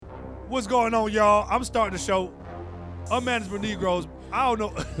What's going on, y'all? I'm starting the show. Unmanageable Negroes. I don't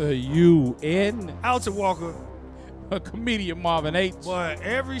know. The UN. Alton Walker. A comedian Marvin H. But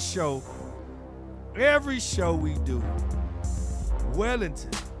every show we do,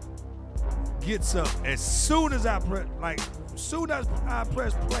 Wellington gets up as soon as I press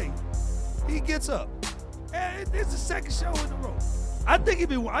play. He gets up, and it's the second show in a row. I think he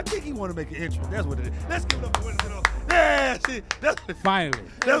want to make an entrance. That's what it is. Let's give it up to Wellington. Yeah, see, Finally.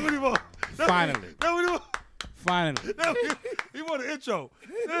 That's what he want. Finally. That's what he want. Finally. He want an intro.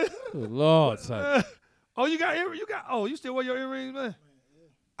 Good Lord, son. Oh, you still wear your earrings, man?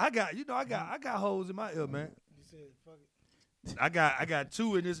 I got holes in my ear, man. You said fuck it. I got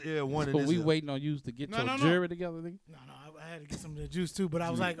two in this ear, one in So this we ear. waiting on you to get your No. jury together, nigga? No, I had to get some of the juice too, but I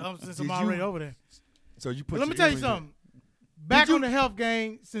was like, since Did I'm already you- over there. So you put. But let me your tell you earrings something. Back you- on the health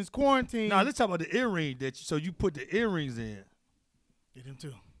game since quarantine. in. Nah, let's talk about the earring so you put the earrings in. Get them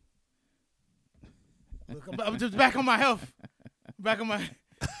too. Look, I'm just back on my health. Back on my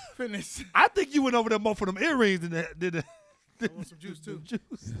fitness. I think you went over there more for them earrings than the I want some juice too.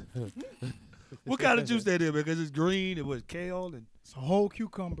 juice. What kind of juice that is? Because it's green. It was kale and It's a whole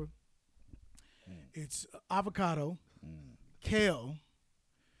cucumber. It's avocado, kale,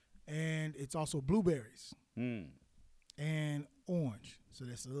 and it's also blueberries and orange. So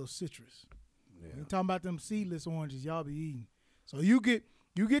that's a little citrus. We're talking about them seedless oranges y'all be eating. So you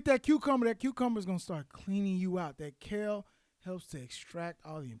get that cucumber. That cucumber is gonna start cleaning you out. That kale helps to extract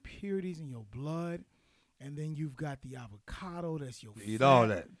all the impurities in your blood, and then you've got the avocado. That's your eat fat. all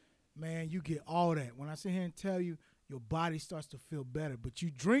that. Man, you get all that. When I sit here and tell you, your body starts to feel better. But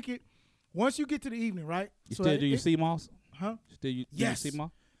you drink it once you get to the evening, right? You still do your sea moss? Huh? Still you Yes. do your sea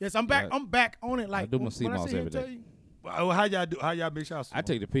moss? Yes, I'm back. Yeah. I'm back on it. Like do my when sea I moss sit here every and tell day. you, Well, how y'all do? How y'all mix y'all? I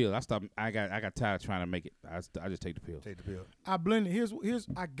take the pill. I got tired of trying to make it. I just take the pill. Take the pill. I blended. Here's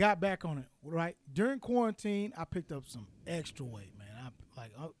I got back on it. Right during quarantine, I picked up some extra weight, man.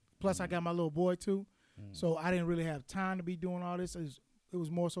 Plus I got my little boy too, so I didn't really have time to be doing all this. It was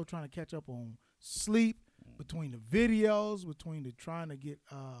more so trying to catch up on sleep, between the videos, between the trying to get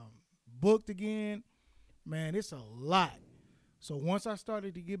booked again. Man, it's a lot. So once I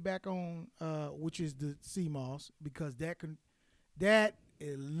started to get back on, which is the sea moss, because that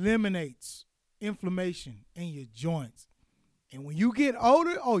eliminates inflammation in your joints. And when you get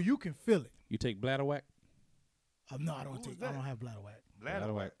older, you can feel it. You take bladder whack? No, I don't have bladder whack.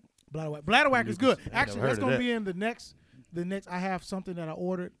 Bladder whack. Bladder whack is good. Actually, heard that's of gonna that. be in the next. I have something that I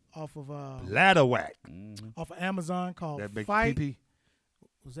ordered off of Bladder whack. off of Amazon called That make Fight. pee.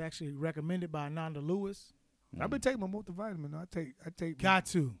 Was actually recommended by Nanda Lewis. I've been taking my multivitamin. I take Got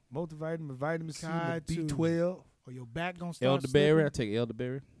to. multivitamin, vitamin C, Got to. B12. Or your back gonna start Elderberry. I slipping. take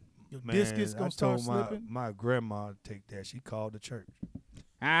elderberry. Your Man, discus I gonna start told slipping. my grandma to take that. She called the church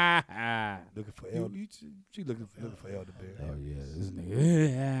Ah. looking for You- elder. She looking for elderberry. Oh yeah, this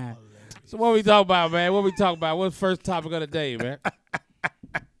nigga. So what we talk about, man? What we talk about? What's the first topic of the day, man?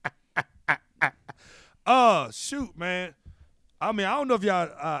 Shoot, man. I mean, I don't know if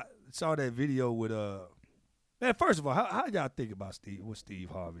y'all saw that video with man. First of all, how y'all think about Steve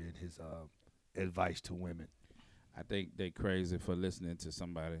Harvey and his advice to women? I think they crazy for listening to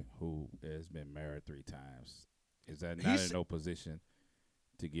somebody who has been married 3 times. Is that not in no position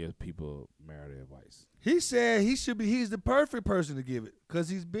to give people marital advice? He said he's the perfect person to give it because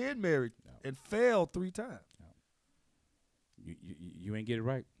he's been married and failed 3 times. You ain't get it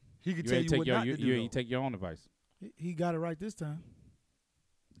right. He could You tell ain't you take what your not to do. you though. ain't take your own advice. He got it right this time.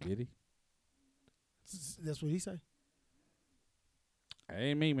 Did he? That's what he say. That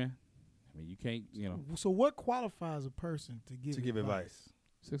ain't me, man. I mean, you can't, So what qualifies a person to give advice.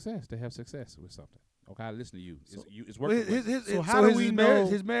 success. They have success with something. Okay, I listen to you. It's Well, working. with you. So how do we know-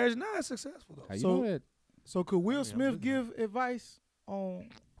 his marriage not successful though? How you so- know that? So could Will I'm Smith looking give advice on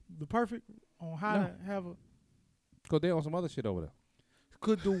how No. to have a? Because they on some other shit over there.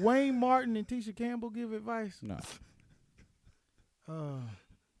 Could Dwayne Martin and Tisha Campbell give advice? No.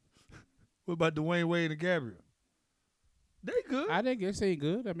 What about Dwayne Wade and Gabriel? They good. I think they say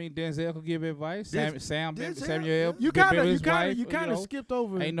good. I mean, Denzel could give advice. Denzel, Samuel. You kind of skipped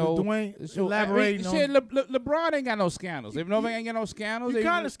over Ain't the no Dwayne so, elaborating on. shit, LeBron ain't got no scandals. If nobody ain't got no scandals, You they-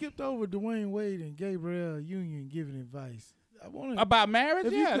 kind of skipped over Dwayne Wade and Gabrielle Union giving advice. I want to. about marriage.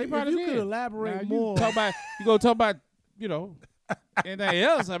 If you Yeah, could- they probably if you did. could elaborate Now, more. You gonna talk about anything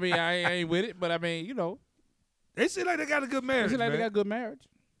else? I mean, I ain't with it, but I mean, They seem like they got a good it's marriage. like man. they got good marriage.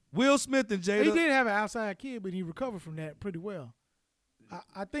 Will Smith and Jada. He did have an outside kid, but he recovered from that pretty well.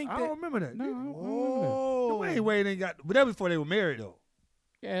 I think I that. don't remember that. No, I don't remember Oh, Dwayne Wade ain't got. But that was before they were married though.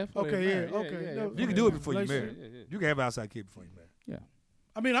 that. Yeah. that's what Okay, they yeah, married. okay. Yeah, No, You can do it before you Relationship. married. You can have an outside kid before you married. Yeah.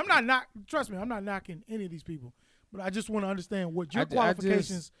 I mean, I'm not trust me, I'm not knocking any of these people, but I just want to understand what your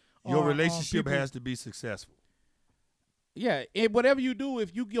qualifications are. Your relationship people. has to be successful. Yeah, and whatever you do,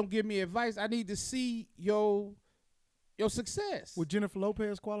 if you gonna give me advice, I need to see your success. Would Jennifer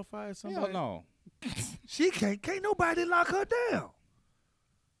Lopez qualify as somebody? Hell no. She can't nobody lock her down.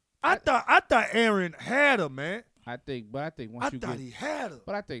 I thought Aaron had her, man. I think once I you thought get, he had her.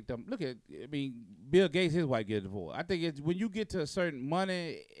 but I think Bill Gates, his wife get divorced. I think it's when you get to a certain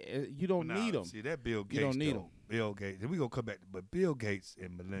money, you don't need them. See that Bill Gates. You don't need though. Bill Gates. Then we gonna come back, but Bill Gates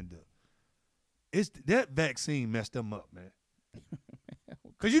and Melinda, it's that vaccine messed them up, man.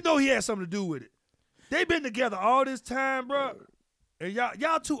 Cause you know he had something to do with it. They been together all this time, bro, and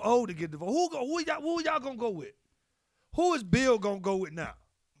y'all too old to get divorced. Who y'all gonna go with? Who is Bill gonna go with now?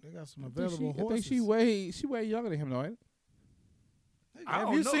 They got some I available think horses. she way younger than him, though. Ain't it?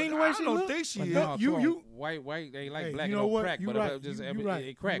 Have you seen the way she I don't look? think she But is. no, you- come you- on, white they like Hey, black you and know no what? crack, You but right. it just You it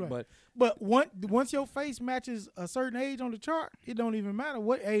right. crack. You right. But But once your face matches a certain age on the chart, it don't even matter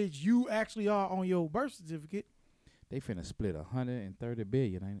what age you actually are on your birth certificate. they finna split 130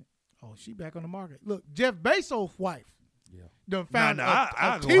 billion, ain't it? Oh, she back on the market. Look, Jeff Bezos' wife Yeah. done found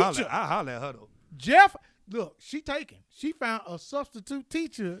I a go teacher. I holler at her though. Jeff, look, she taken. She found a substitute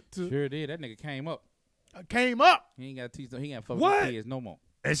teacher to Sure did. That nigga came up. came up. He ain't got to teach them. He ain't fuck What? with kids no more.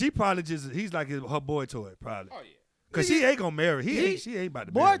 And she probably he's like her boy toy, probably. Oh yeah. Cause she ain't gonna marry. She ain't about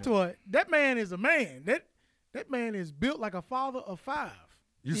to Boy marry him. toy. That man is a man. That man is built like a father of 5.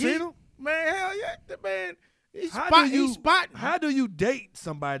 You seen him? Man, hell yeah. That man, he's How spotting. How do you date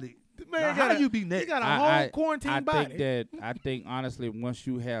somebody? The man Now, got how you be next? He got a whole quarantine I body. I think honestly, once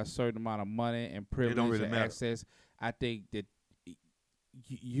you have a certain amount of money and privilege really and matter. access, I think that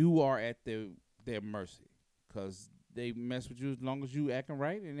you are at their mercy because they mess with you as long as you acting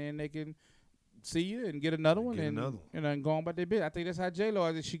right, and then they can see you and get another one, and and go on about their business. I think that's how J-Lo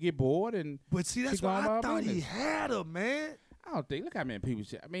is. She get bored and But see, that's she why gone I about thought he business. had her, man. I don't think. Look how many people.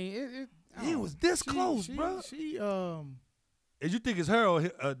 I mean, He was this close, bro. She And you think it's her or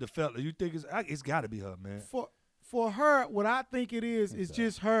the fella? You think it's got to be her, man. for her, what I think it is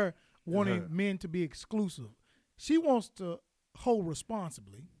just her wanting her. men to be exclusive. She wants to hold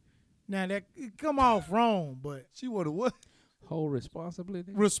responsibly. Now that it come off wrong, but She would have what? whole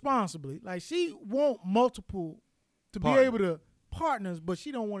responsibility. responsibly. Like she want multiple to Partner. be able to partners, but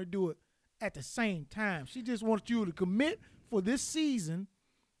she don't want to do it at the same time. She just wants you to commit for this season.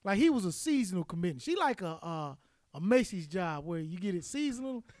 Like he was a seasonal commitment. She like a Macy's job where you get it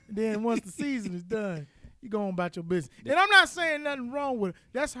seasonal, and then once the season is done, you go on about your business. And I'm not saying nothing wrong with it.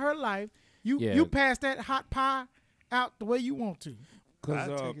 That's her life. You pass that hot pie out the way you want to.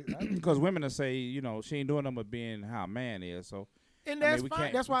 Because women will say, she ain't doing nothing but being how a man is. So, And that's we fine.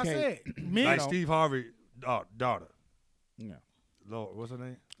 can't- That's we why I can't- said men. Like Steve Harvey daughter. yeah. Lord, what's her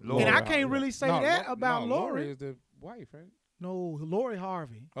name? And Lori. I can't really say that about Lori. Lori is the wife, right? No, Lori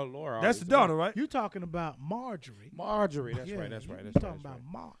Harvey. Oh, Laura. That's the daughter, right? You talking about Marjorie? Marjorie. That's Yeah, right. That's right. you That's talking right.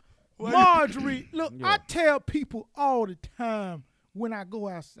 about What? Marjorie. Look, Yeah. I tell people all the time when I go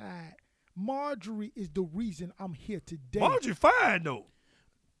outside, Marjorie is the reason I'm here today. Marjorie fine though.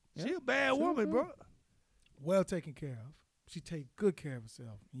 Yeah. She a bad She woman, good. bro. Well taken care of. She take good care of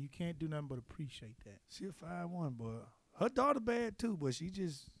herself, and you can't do nothing but appreciate that. She a fine one, but her daughter bad too. But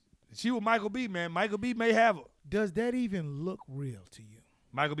she with Michael B. Man, Michael B. may have her. Does that even look real to you?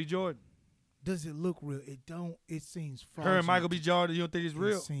 Michael B. Jordan. Does it look real? It don't. It seems Her fraudulent. and Michael B. Jordan. You don't think it's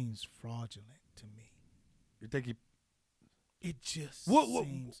real? It seems fraudulent to me. You think he? It just What-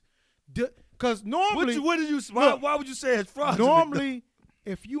 seems. Because normally, What did you? Look, Why would you say it's fraudulent? normally,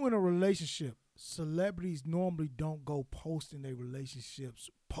 if you in a relationship, celebrities normally don't go posting their relationships,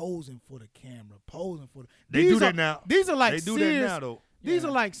 posing for the camera, posing for the. They These do that are- now. These are like They do Sears. that now though. These Yeah.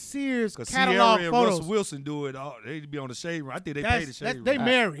 are like Sears Because catalog Sierra and photos. Russell Wilson do it all. They be on the shade room. I think they pay the That's, shade room. they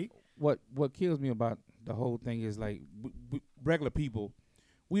married. What kills me about the whole thing is like we regular people,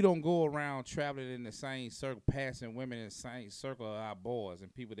 we don't go around traveling in the same circle, passing women in the same circle of our boys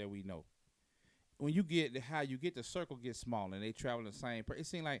and people that we know. When you get the circle gets small and they travel the same. It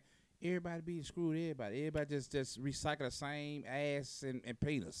seems like everybody being screwed. Everybody just recycle the same ass and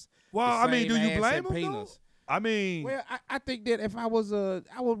penis. Well, The I mean, do same you ass blame and them? Though? penis. I mean, Well, I think that if I was I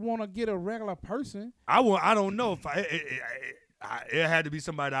would want to get a regular person. I don't know if it had to be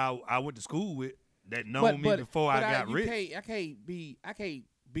somebody I went to school with that known me before I got rich. I can't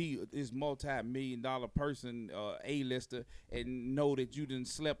be this multi-million-dollar person, A-lister, and know that you didn't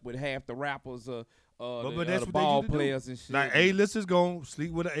slept with half the rappers or But the that's what they ball usually do. players and shit. Like A-listers gonna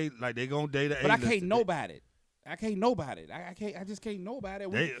sleep with like they gonna date a but I A-lister. can't know about it. I can't know about it. I just can't know about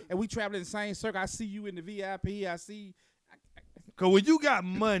it. They- And we travel in the same circle. I see you in the VIP. I see. Cause when you got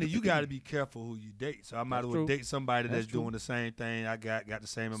money, you got to be careful who you date. So I might as That's well true. date somebody that's True. doing the same thing I got the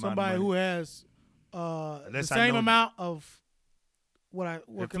same amount Somebody of money. who has the Unless I same know you. amount of what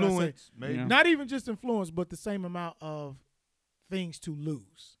can I say? Influence, maybe. Yeah. Not even just influence, but the same amount of things to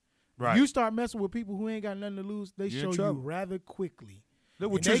lose. Right. You start messing with people who ain't got nothing to lose, they You're in show you trouble. rather quickly.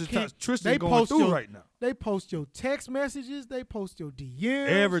 Look what And Tristan they going post through your- right now. They post your text messages, they post your DMs.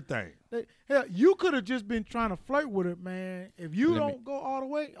 Everything. Hell, you could have just been trying to flirt with it, man. If you Let me- don't go all the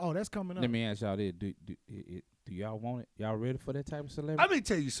way, that's coming up. Let me ask y'all this: Do y'all want it? Y'all ready for that type of celebrity? Let me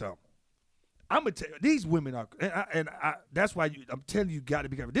tell you something. I'm gonna tell you, these women are, and that's why I'm telling you, got to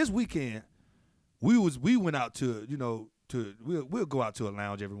be careful. This weekend, we went out to we'll go out to a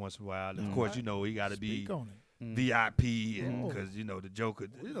lounge every once in a while. Of course, we got to be Speak on it. VIP, and Oh. because the Joker,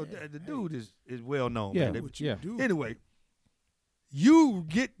 the dude is well known. Yeah, man. They- What you yeah. do. Anyway, you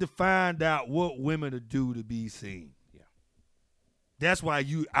get to find out what women to do to be seen. Yeah. That's why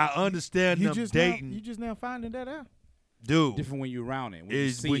I understand You them just dating, now finding that out. dude. Different when you're around it. When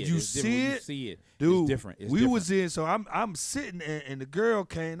Is you when see it, you it's different see when you it, see it. Dude, It's different. It's we different. was in, so I'm sitting and the girl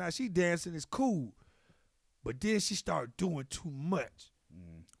came. Now she dancing, it's cool, but then she started doing too much.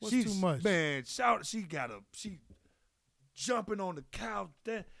 What's too much? Man, she jumping on the couch.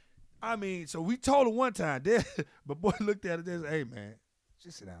 Then, so we told her one time. Then, but boy looked at her and said, "Hey man,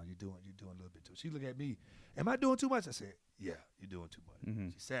 just sit down. You're doing a little bit too." She looked at me. Am I doing too much? I said, "Yeah, you're doing too much." Mm-hmm.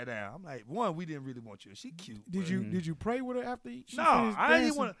 She sat down. I'm like, one, we didn't really want you. She cute. Did but- you pray with her after she No, finished I didn't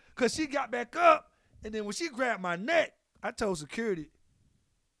dancing? want to, cause she got back up, and then when she grabbed my neck, I told security,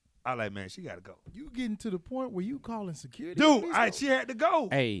 I like, man, she gotta go. You getting to the point where you calling security? on Dude, these folks? she had to go.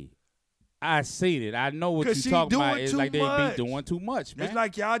 Hey, I seen it. I know what 'Cause you she talking about. doing It's too like they much. be doing too much, man. It's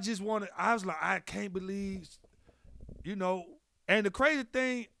like y'all just want to. I was like, I can't believe, And the crazy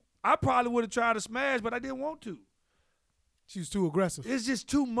thing, I probably would have tried to smash, but I didn't want to. She was too aggressive. It's just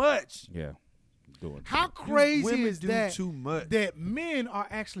too much. yeah, doing. How You crazy women is do that? too much. That men are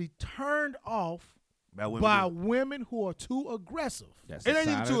actually turned off By women by do. women who are too aggressive. That's It the ain't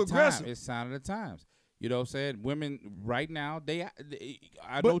even sign too of the aggressive. Time. It's sign of the times. You know what I'm saying? Women right now, I But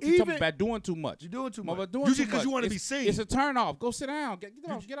know what you're talking even- about doing too much. You're doing too Mother, much. doing You too just because much. you want to be It's- seen. It's a turn off. Go sit down. Get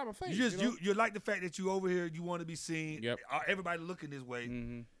out my face. You just know? you like the fact that you over here. You want to be seen. Yep. Everybody looking this way.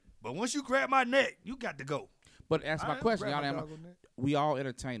 Mhm. But once you grab my neck, you got to go. But that's my I question. grab Y'all, my dog on neck. we all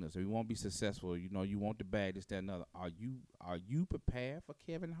entertainers. We want to be successful. You want the bag, this, that, and other. Are you prepared for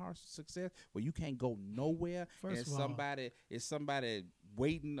Kevin Hart's success? Where you can't go nowhere, First and of all- somebody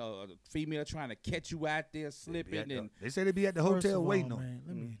waiting, a female trying to catch you out there slipping, and They say they be at the First hotel of waiting all, on. man,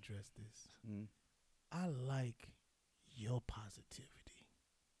 let me address this. Mm. I like your positivity.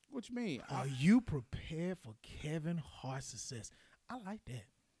 what you mean? Are you prepared for Kevin Hart's success? I like that.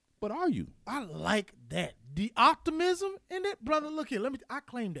 But are you? I like that. The optimism in it, brother. Look here. I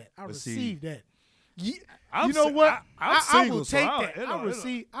claim that. I But see, receive that. I'm You know si- what? I'm I single, will so take I- that. it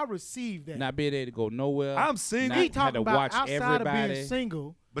don't- I receive that. Not being able to go nowhere. I'm single. Not he had talking to about watch outside everybody. of being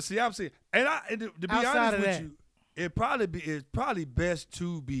single. But see, I'm saying, and to be Outside honest of with that. you, it's probably best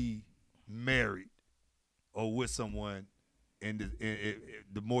to be married or with someone, and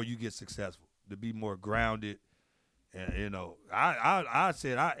the more you get successful, to be more grounded. And I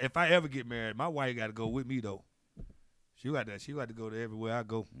said, if I ever get married, my wife got to go with me though. She got to go to everywhere I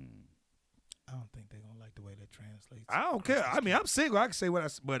go. I don't think they're gonna like the way that translates. I don't care. I mean, I'm single. I can say what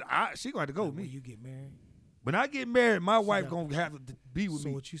she going to go with when me. you get married. When I get married, my wife got- gonna have to be with So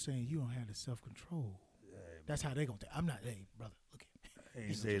me. what you saying? You don't have the self control. That's how they gonna think. I'm not. Hey, brother. Look. I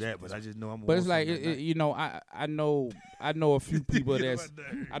ain't say that, but I just know I'm. But it's like I know a few people Get on that's my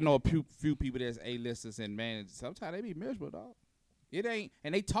nerves. I know a few people that's A-listers, and man, sometimes they be miserable, dog. It ain't,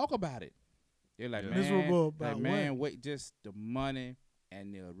 and they talk about it. They're like, Yeah. man, Miserable about man, wait, just the money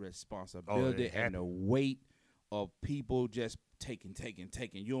and the responsibility happy. and the weight of people just taking.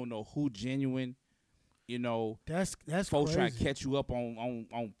 You don't know who genuine. You know, That's folks try to crazy. catch you up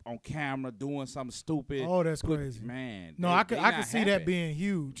on camera doing something stupid. Oh, that's crazy. Man. No, they- I could they I not could see happy. that being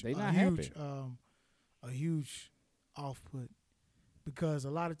huge. They a not huge happy. a huge off put, because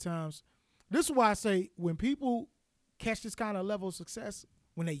a lot of times this is why I say when people catch this kind of level of success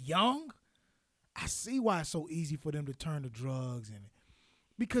when they're young, I see why it's so easy for them to turn to drugs, and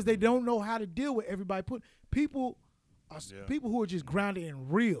because they don't know how to deal with everybody. People who are just grounded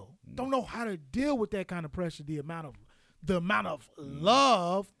and real don't know how to deal with that kind of pressure. The amount of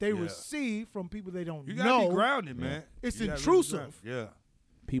love they Yeah. receive from people they don't You know. gotta be grounded, man. It's You gotta be intrusive. grounded. Yeah.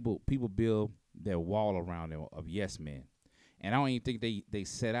 People build their wall around them of yes men. And I don't even think they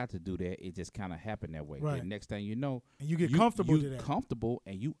set out to do that. It just kind of happened that way. Right. The next thing you know, And you get comfortable you to that. comfortable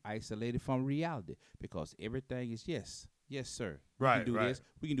and you isolated from reality because everything is yes. Yes, sir. Right, We can do right. this.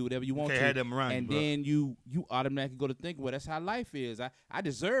 We can do whatever you want Can't to. have them around and you, bro. then you automatically go to think, well, that's how life is. I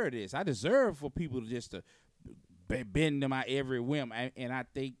deserve this. I deserve for people to just to bend to my every whim. And I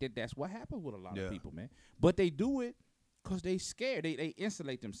think that's what happens with a lot of people, man. But they do it because they scared. They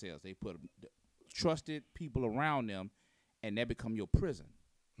insulate themselves. They put trusted people around them, and that become your prison.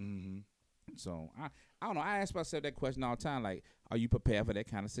 Mm-hmm. So I don't know. I ask myself that question all the time. Like, are you prepared for that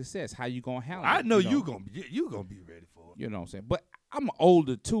kind of success? How you gonna handle it? I know you gonna be ready for it. You know what I'm saying? But I'm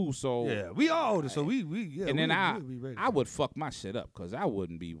older too, so Yeah, we all older, so we and then we'll be ready I would fuck my shit up because I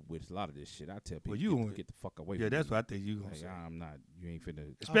wouldn't be with a lot of this shit. I tell people, get the fuck away. Yeah, from that's me. what I think you gonna say. I'm not. You ain't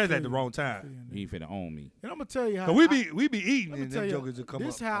finna. Especially at the wrong time. You ain't finna own me. And I'm gonna tell you how. Cause we be eating and them jokers will come up.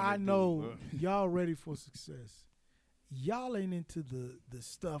 This how on I that dude, know bro. y'all ready for success. Y'all ain't into the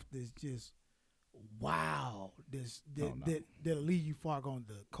stuff that's just wow. That'll leave you far on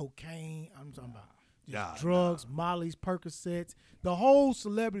the cocaine. I'm talking about just drugs, Molly's, Percocets, the whole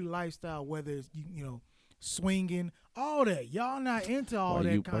celebrity lifestyle. Whether it's you know swinging, all that. Y'all not into all that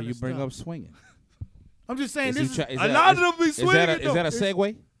kind of stuff. Why you bring up swinging? I'm just saying A lot of them be swinging. Is that a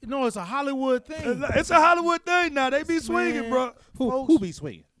segue? No, it's a Hollywood thing. It's a Hollywood thing now. They be swinging, bro. Who be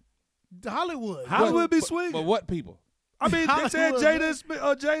swinging? Hollywood. Hollywood be swinging. But what people? I mean, they said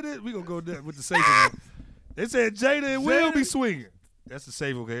Jada. We gonna go there with the safe one. They said Jada and Will be swinging. That's the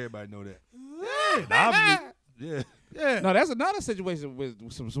safe one. Okay, everybody know that. Yeah. Yeah. No, that's another situation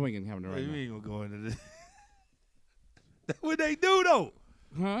with some swinging happening right We now. ain't gonna go into this. That's what they do though.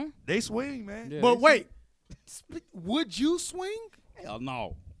 Huh? They swing, man. Yeah, But they wait, would you swing? Hell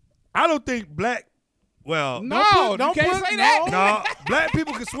no. I don't think black. Well, No, you can't say that. no, black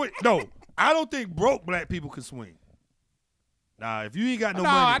people can swing. No, I don't think broke black people can swing. Nah, if you ain't got no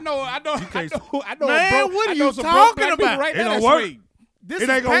money, I know. Man, bro, what are I know you some talking broke black people about? Right It now don't that work. swing. This It is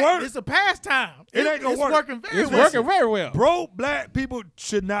ain't gonna work. It's a pastime. It ain't gonna it's work. Working very It's well. working very well. broke black people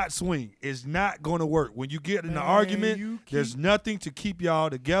should not swing. It's not going to work. When you get in an Man, argument, you there's keep- nothing to keep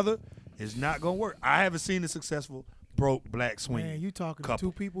y'all together. It's not going to work. I haven't seen a successful broke black swing. Man, you talking couple. to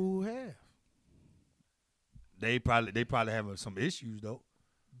two people who have. They probably have some issues though.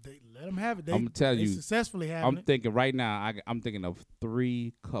 They let them have it. They, I'm gonna tell they you, successfully having I'm it. thinking right now. I'm thinking of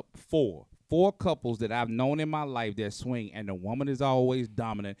four couples that I've known in my life that swing, and the woman is always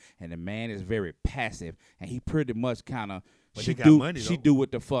dominant, and the man is very passive, and he pretty much kind of But she they got do money, she though. do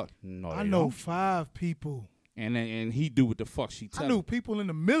what the fuck. No, I they know don't. 5 people. and he do what the fuck she tell I knew him. people in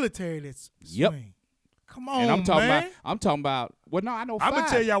the military that Yep. swing. Come on, And I'm talking man. about. Well, no, I know. I'm 5. gonna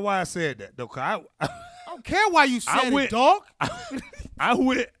tell y'all why I said that though. Cause I don't care why you said it, went- dog.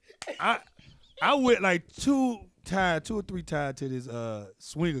 I went like 2 or 3 times to this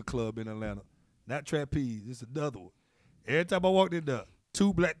swinger club in Atlanta. Not trapeze. It's another one. Every time I walked in there,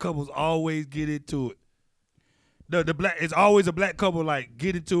 2 black couples always get into it. The black it's always a black couple like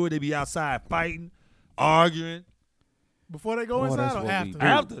get into it. They be outside fighting, arguing. Before they go Oh, that's inside or what we after? do.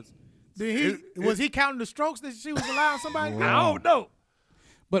 After, Did was he counting the strokes that she was allowing somebody? to I don't know.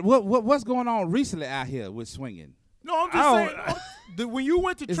 But what's going on recently out here with swinging? No, I'm I just don't- saying. When you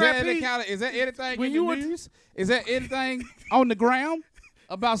went to Is that trapeze, is that anything When in you the went to- news? Is that anything on the ground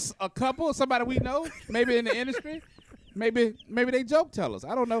about a couple, somebody we know, maybe in the industry? Maybe they joke tell us.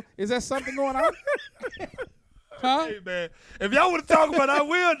 I don't know. Is that something going on? Huh? Hey man, if y'all want to talk about it, I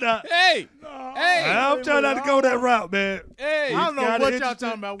will not. Hey, I'm trying not to go that route, man. hey. I don't know kinda what y'all interesting.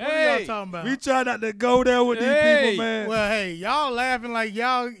 talking about. What are Hey, y'all talking about? We try not to go there with these Hey. people, man. Well, hey, y'all laughing like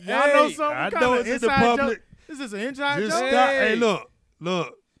y'all know Hey, something. I Kinda know it's in the inside public. joke? Is this an inside Just joke? stop. Hey. Hey,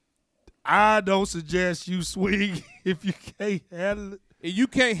 look. I don't suggest you swing if you can't handle it. If you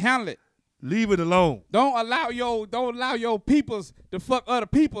can't handle it, Leave it alone. don't allow your peoples to fuck other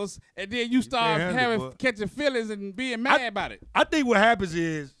peoples, and then you start can't handle it, boy. catching feelings and being mad about it. I think what happens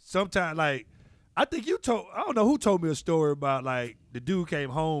is sometimes, like, I think I don't know who told me a story about, like, the dude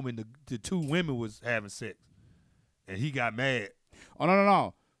came home and the 2 women was having sex, and he got mad. Oh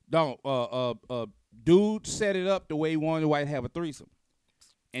no. Don't. Dude set it up the way he wanted the wife to have a threesome.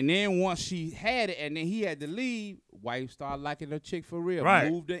 And then once she had it and then he had to leave, wife started liking the chick for real.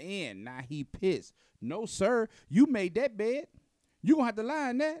 Right. Moved her in. Now he pissed. No, sir. You made that bed. You gonna have to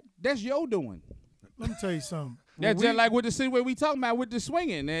lie in that. That's your doing. Let me tell you something. That's When just like with the situation we talking about with the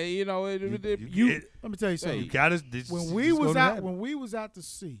swinging. You know, let me tell you something. You gotta. When we was out to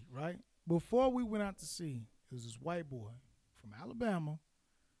sea, right? Before we went out to sea, there was this white boy from Alabama,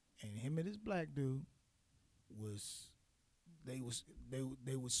 and him and this black dude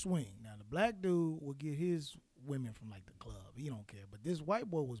they would swing. Now the black dude would get his women from like the club. He don't care. But this white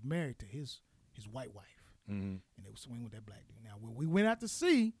boy was married to his white wife, and they would swing with that black dude. Now when we went out to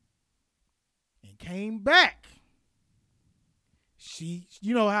sea and came back,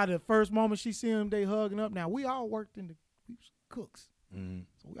 you know how the first moment she see him, they hugging up. Now we all worked we was cooks,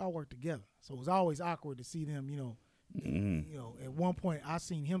 so we all worked together. So it was always awkward to see them. You know, at one point I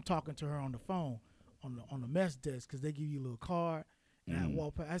seen him talking to her on the phone on the mess desk because they give you a little card. And I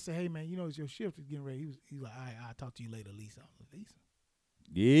walked past. I said, "Hey man, you know it's your shift is getting ready." He was like, "All right, I'll talk to you later, Lisa." I was like, "Lisa."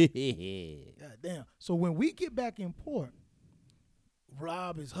 Yeah. God damn. So when we get back in port,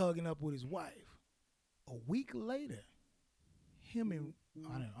 Rob is hugging up with his wife. A week later, him and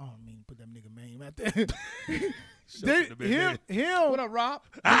I don't mean to put that nigga name out there. him. What up, Rob?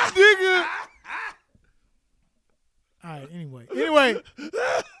 Nigga. All right. Anyway,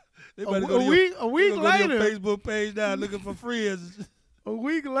 They better a week go to your later, Facebook page now looking for friends. a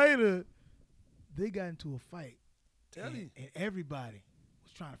week later, they got into a fight. Tell you. And everybody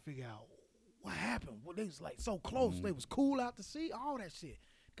was trying to figure out what happened. Well, they was like so close. They was cool out to sea. All that shit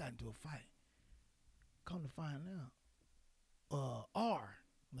got into a fight. Come to find out,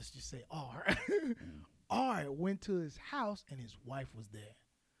 let's just say R went to his house and his wife was there.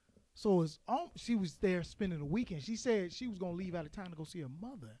 So she was there spending the weekend. She said she was gonna leave out of town to go see her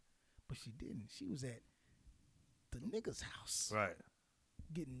mother, but she didn't. She was at the nigga's house, Right.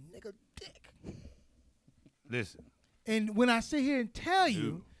 getting nigga dick. Listen. And when I sit here and tell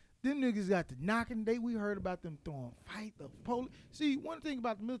you, them niggas got the knocking. We heard about them throwing fight, the police. See, one thing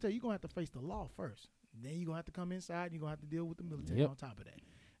about the military, you're going to have to face the law first. Then you're going to have to come inside and you're going to have to deal with the military on top of that.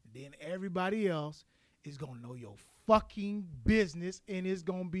 And then everybody else is going to know your fucking business, and it's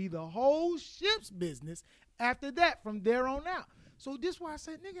going to be the whole ship's business after that from there on out. So this why I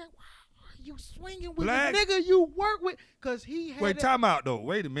said, nigga, why are you swinging with Black. the nigga you work with? Because he had Wait, time out, though.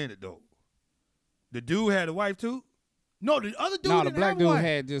 Wait a minute, though. The dude had a wife, too? No, the other dude No, the didn't black have dude one.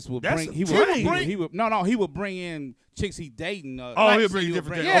 had just would That's bring. a He change. would bring in chicks he dating. He'll bring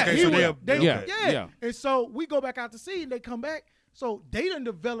different. Yeah, Okay, he so would. they'll. Yeah. And so we go back out to sea and they come back. So they done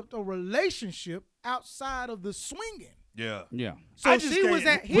developed a relationship outside of the swinging. Yeah. Yeah. So I just she was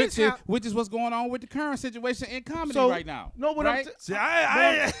can't- at his house. Which is what's going on with the current situation in comedy So, right now. No, what right? See,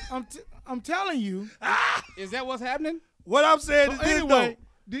 I'm telling you. Is that what's happening? what I'm saying So is this, anyway,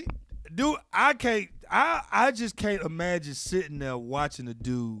 though. Dude, I just can't imagine sitting there watching a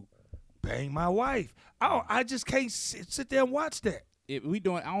dude bang my wife. I just can't sit there and watch that. I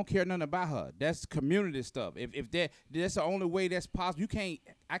don't care nothing about her. That's community stuff. If that's the only way that's possible.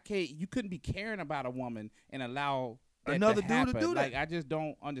 You couldn't be caring about a woman and allow that Another to dude to happen. do that. Like, I just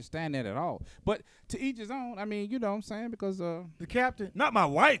don't understand that at all. But to each his own. I mean, you know what I'm saying? Because the captain, Not my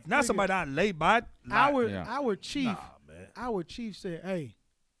wife. Not somebody I lay by. our chief, Nah, man. our chief said, "Hey,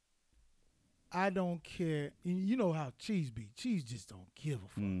 I don't care." You know how Chiefs be. Chiefs just don't give a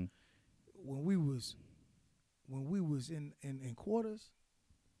fuck. When we was in quarters,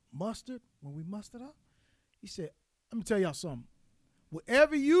 when we mustered up, he said, "Let me tell y'all something.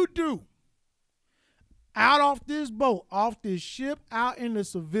 Whatever you do, out off this boat, off this ship, out in the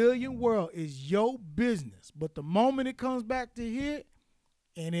civilian world is your business. But the moment it comes back to here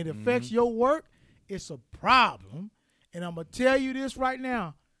and it affects your work, it's a problem. And I'm going to tell you this right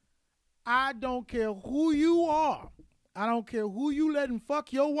now. I don't care who you are. I don't care who you letting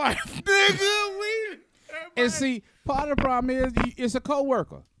fuck your wife. Nigga, And see, part of the problem is it's a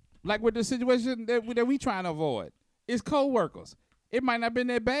coworker. Like with the situation that we trying to avoid. It's coworkers. It might not have been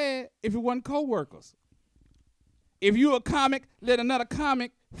that bad if it wasn't coworkers. If you a comic, let another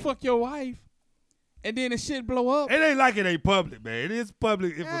comic fuck your wife, and then the shit blow up. It ain't like it ain't public, man. It is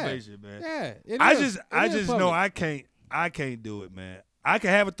public information, man. Yeah, I just know I can't do it, man. I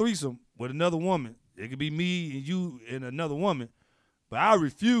can have a threesome with another woman. It could be me and you and another woman, but I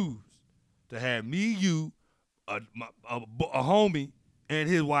refuse to have me, you, a homie, and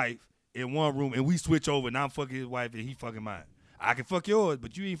his wife in one room, and we switch over, and I'm fucking his wife and he fucking mine. I can fuck yours,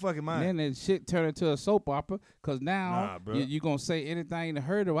 but you ain't fucking mine. And then that shit turn into a soap opera, because now you going to say anything to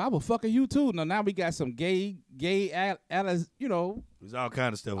her, I will fucking you too. Now we got some gay, you know. There's all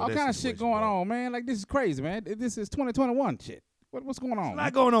kind of stuff. All with that kind of shit situation, going bro. on, man. Like, this is crazy, man. This is 2021 shit. What's going on? There's a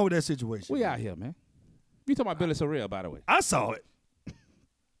lot going on with that situation. We out here, man. You talking about Billy Sorrell, by the way. I saw it.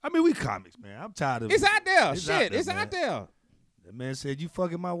 I mean, we comics, man. I'm tired of it. It's out there. It's Shit, out there, it's man. out there. The man said, you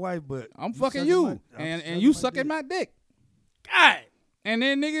fucking my wife, but I'm you fucking sucking you, my- I'm and you sucking sucking my dick. God. And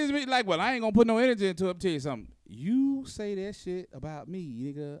then niggas be like, well, I ain't gonna put no energy into it. Tell you something. You say that shit about me,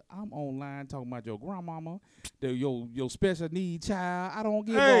 nigga. I'm online talking about your grandmama, your special need child. I don't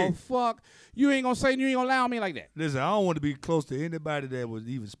give a fuck. You ain't gonna say, you ain't gonna allow me like that. Listen, I don't want to be close to anybody that would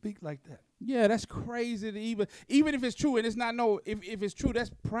even speak like that. Yeah, that's crazy to even if it's true, and it's not if it's true,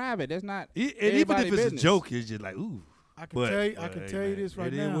 that's private. That's not And even if everybody it's business. a joke, it's just like, ooh. I can tell you hey, this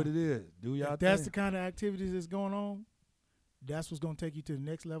right it now. It is what it is. Do y'all If that's the thing. kind of activities that's going on, that's what's gonna take you to the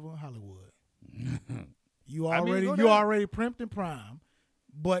next level in Hollywood. You I mean, already go you down. already primed and prime,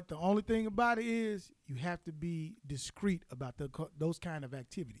 but the only thing about it is you have to be discreet about those kind of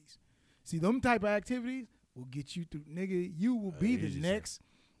activities. See, them type of activities will get you through, nigga. You will be the easy, next.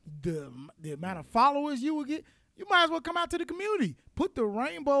 The amount of followers you will get, you might as well come out to the community. Put the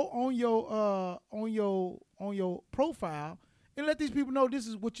rainbow on your profile and let these people know this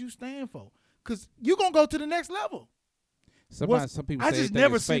is what you stand for. Cause you gonna go to the next level. Some people I say just they think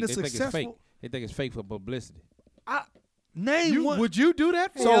never it's seen fake. a They think it's fake. successful. They think it's fake for publicity. Name one. Would you do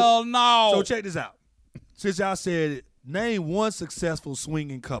that? Hell no. So check this out. Since y'all said it, name one successful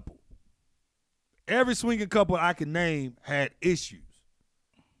swinging couple. Every swinging couple I can name had issues.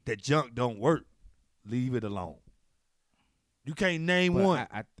 That junk don't work. Leave it alone. You can't name But one.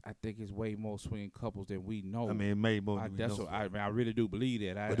 I think it's way more swinging couples than we know. I mean, it may more than we that's know. what I really do believe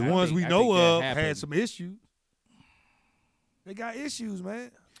that. But the ones we know of had happened. some issues. They got issues,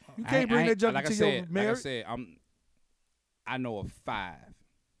 man. You I can't bring that junk like into your Like I marriage. said, I know of 5.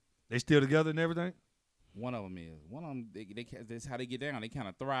 They still together and everything? One of them is. One of them, that's how they get down. They kind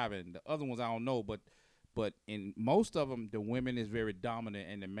of thrive. And the other ones, I don't know. But in most of them, the women is very dominant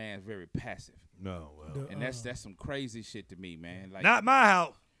and the man's very passive. No. Well. And that's some crazy shit to me, man. Like, Not my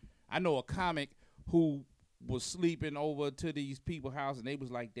house. I know a comic who was sleeping over to these people's house, and they was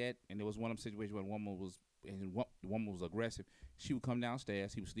like that. And there was one of them situations where the woman was aggressive. She would come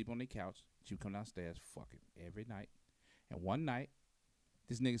downstairs. He would sleep on the couch. She would come downstairs, fucking every night. And one night,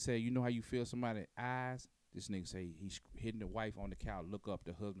 this nigga said, you know how you feel somebody's eyes? This nigga say he's hitting the wife on the couch, look up,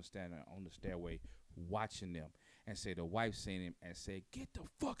 the husband standing on the stairway watching them, and say the wife seen him and said, get the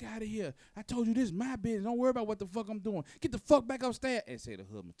fuck out of here. I told you this is my business. Don't worry about what the fuck I'm doing. Get the fuck back upstairs. And say the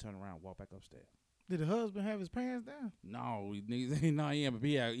husband turn around and walk back upstairs. Did the husband have his pants down? No, he ain't,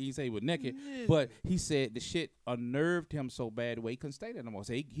 but he say he was naked. But he said the shit unnerved him so bad the way he couldn't stay there no more.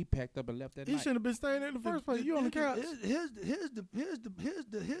 So he packed up and left that He night. shouldn't have been staying there in the first place. You on the couch. Here's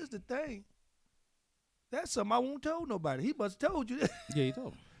the thing. That's something I won't tell nobody. He must have told you that. Yeah, he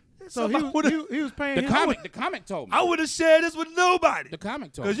told me. So he was paying The his the comic told me. I would have shared this with nobody. The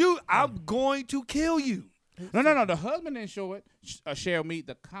comic told me. Because I'm going to kill you. No. The husband didn't show it. Share me.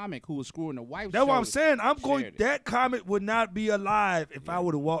 The comic who was screwing the wife. That's what I'm showed it. saying. Shared it. That comment would not be alive if I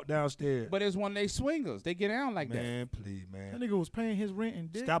would have walked downstairs. But it's one of they swingers. They get down like that. Man, please, That man. nigga was paying his rent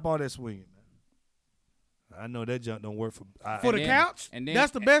and dick. Stop all that swinging, man. I know that junk don't work for For the couch?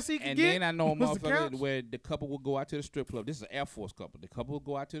 That's the best he could get? And then I know a Was the motherfucker couch? where the couple would go out to the strip club. This is an Air Force couple. The couple would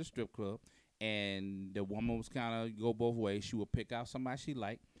go out to the strip club, and the woman was kind of go both ways. She would pick out somebody she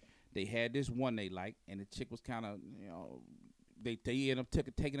liked. They had this one they liked, and the chick was kind of, they ended up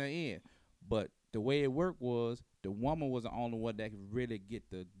taking her in. But the way it worked was the woman was the only one that could really get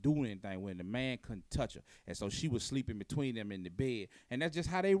to do anything when the man couldn't touch her. And so she was sleeping between them in the bed. And that's just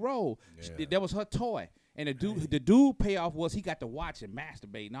how they roll. Yeah. That was her toy. And the dude payoff was he got to watch and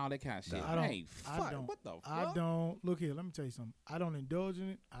masturbate and all that kind of shit. I don't. Hey, fuck, what the fuck? I don't. Look here, let me tell you something. I don't indulge in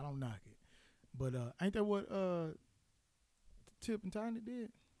it. I don't knock it. But ain't that what Tip and Tiny did?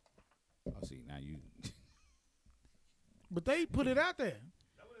 Oh, see, now you. But they put it out there.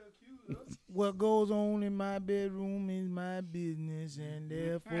 What goes on in my bedroom is my business, and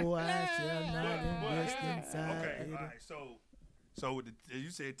therefore I shall not invest inside Okay, it. all right. So you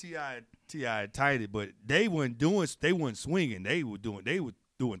said Ti and Tiny, but they weren't swinging. They were doing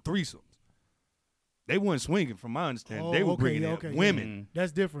threesomes. They weren't swinging, from my understanding. Oh, They were okay, bringing in okay. women.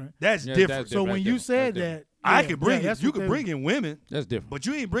 That's different. That's Yeah, different. So when you said that, I yeah, could bring that's it. You what could they- bring in women, That's different. but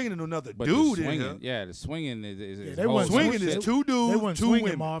you ain't bringing in another But dude the in swinging, here. yeah, the swinging is Yeah, a they whole wasn't Swinging shit. is two They dudes, wasn't two swinging,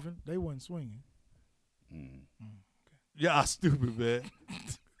 women. Marvin. They wasn't swinging. Y'all stupid, man.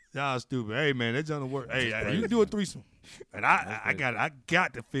 Y'all stupid. Hey, man, that doesn't work. Hey, you can do a threesome, and I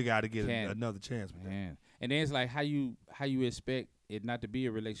got to figure out how to get another chance with that. Man. And then it's like how you expect it not to be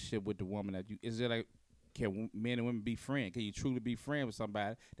a relationship with the woman that you is it like can men and women be friends? Can you truly be friends with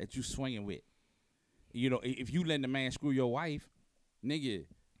somebody that you swinging with? If you letting the man screw your wife, nigga,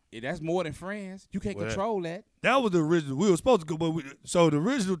 that's more than friends. You can't Well, control that. That was the original. We were supposed to go, but so the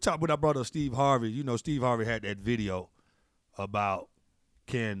original top when I brought up Steve Harvey, Steve Harvey had that video about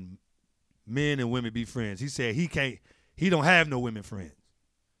can men and women be friends. He said he don't have no women friends,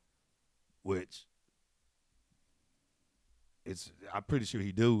 which I'm pretty sure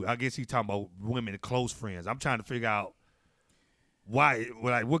he do. I guess he talking about women close friends. I'm trying to figure out why,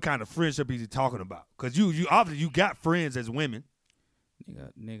 like, what kind of friendship is he talking about? Because you obviously you got friends as women.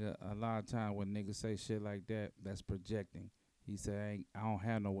 Nigga, a lot of time when niggas say shit like that, that's projecting. He say, I don't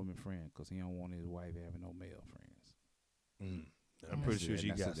have no women friends because he don't want his wife having no male friends. I'm pretty sure she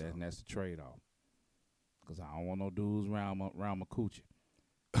got that. some. And that's the trade-off. cause I don't want no dudes around my coochie.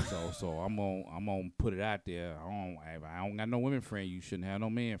 So I'm gonna put it out there. I don't got no women friend. You shouldn't have no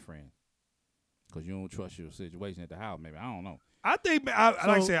men friend, cause you don't trust your situation at the house. Maybe I don't know. I think, like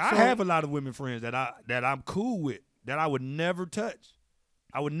I said, I have a lot of women friends that I'm cool with, that I would never touch.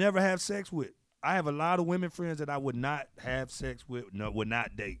 I would never have sex with. I have a lot of women friends that I would not have sex with, would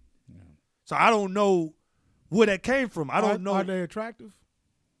not date. Yeah. So I don't know where that came from. I don't know. Are they attractive?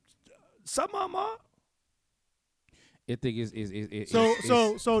 Some of them are. I think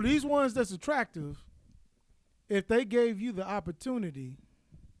So these ones that's attractive, if they gave you the opportunity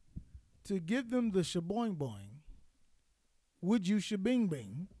to give them the shaboing boing, would you shabing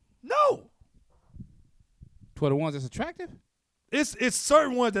bing? No. For the ones that's attractive? It's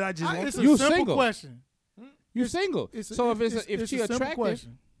certain ones that I just want. It's a You simple single. question. You single. So if she attractive,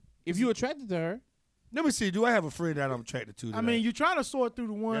 question. if you attracted to her, Let me see. Do I have a friend that I'm attracted to? I mean, you're trying to sort through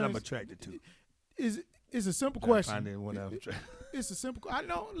the ones that I'm attracted to. It's a simple I question. find one that I'm attracted. It's a simple. I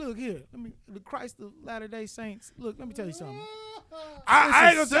know. Look here. The Christ of Latter-day Saints. Look, let me tell you something.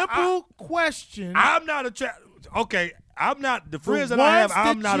 I It's a simple question. I'm not attracted. Okay, I'm not the friends that ones I have. that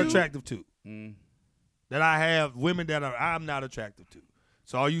I'm not you- attractive to. That I have women that I'm not attractive to.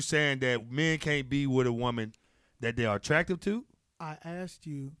 So are you saying that men can't be with a woman that they are attractive to? I asked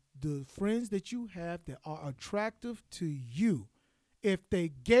you the friends that you have that are attractive to you. If they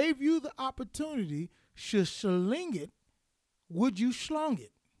gave you the opportunity, should sling it, would you schlong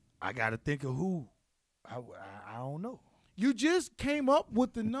it? I got to think of who. I don't know. You just came up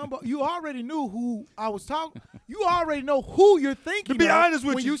with the number. You already knew who I was talking. You already know who you're thinking. To be of honest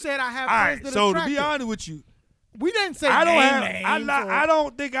with when you, you said I have all friends right. that So are to attractive. be honest with you, we didn't say I don't names. I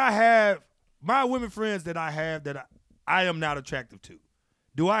don't think I have my women friends that I have that I am not attractive to.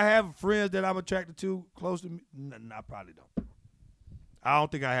 Do I have friends that I'm attracted to close to me? No, I probably don't. I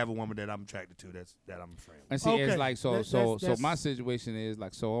don't think I have a woman that I'm attracted to that I'm a friend with. and see, Okay. it's like so That's- my situation is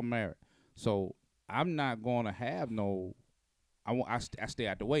like, so I'm married, so I'm not gonna have no. I stay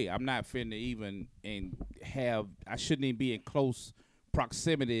out the way. I'm not finna even I shouldn't even be in close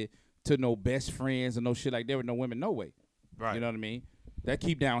proximity to no best friends or no shit like that with no women, no way. Right. You know what I mean? That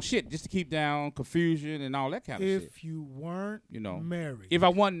keep down shit, just to keep down confusion and all that kind of shit. If you weren't married. If I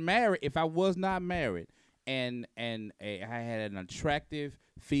wasn't married, if I was not married, and I had an attractive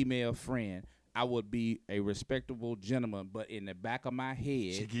female friend, I would be a respectable gentleman. But in the back of my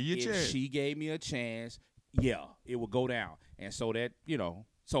head, She give you a if chance. she gave me a chance, yeah, it would go down. And so that,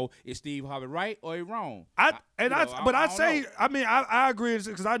 so is Steve Harvey right or he wrong? I agree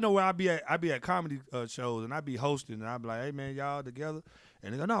because I know where I be at comedy shows and I be hosting and I be like, hey man, y'all together,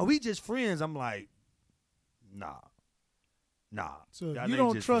 and they go, no, we just friends. I'm like, nah. So y'all you ain't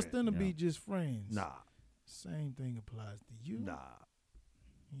don't just trust friends. them to be just friends. Nah. Same thing applies to you. Nah.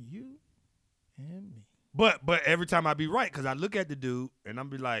 You and me. But every time I be right because I look at the dude and I'm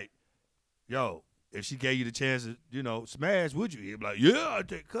be like, yo, if she gave you the chance to, smash, would you? He'd be like, yeah, I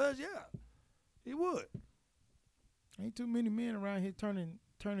think, cuz, yeah. He would. Ain't too many men around here turning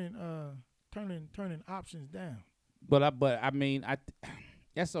options down. But I mean,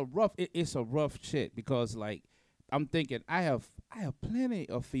 it's a rough shit because like I'm thinking I have plenty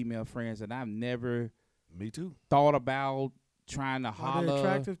of female friends that I've never Me too. thought about trying to Are holler. they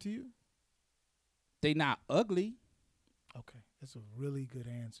attractive to you? They not ugly. Okay, that's a really good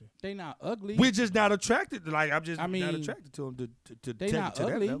answer. They not ugly. We're just not attracted. Like I'm just I mean, not attracted to them to they take not it to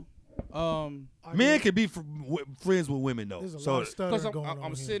ugly. that level. Are Men you- can be friends with women though. There's a So lot of stuttering Because going on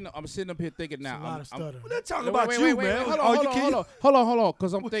I'm here. sitting up here thinking There's now. a lot of stuttering. let's talk Wait, about wait, you, wait, man. Hold Are you on, kidding? hold on.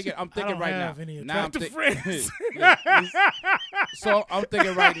 Because I'm thinking I don't right have now. any Now I'm attractive thi- friends. Yeah, so I'm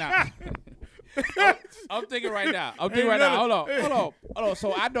thinking right now. I'm thinking right now. Hold on.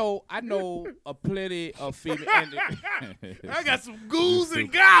 So I know a plenty of female. I got some goose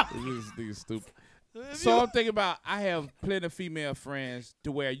and gop. This nigga stupid. So I'm thinking about I have plenty of female friends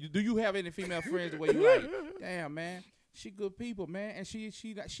to where do you have any female friends where you like, damn man, she good people, man, and she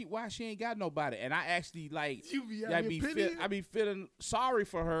why she ain't got nobody, and I actually like You be out I here be pitying? I be feeling sorry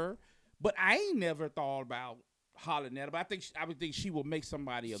for her, but I ain't never thought about hollering at her. But I would think she will make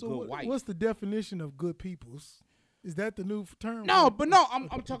somebody a So good wife. what's the definition of good peoples? Is that the new term? No, but no, I'm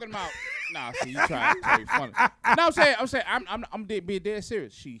talking about. Nah, see, you trying to be funny. No, I'm saying, I'm being dead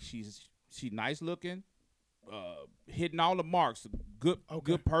serious. She nice looking, hitting all the marks.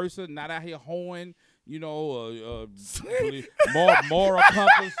 Good person, not out here hoeing. Moral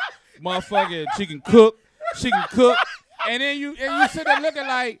compass, motherfucker. She can cook, and then you sit there looking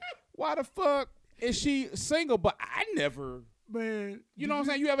like, why the fuck is she single? But I never Man, You know what I'm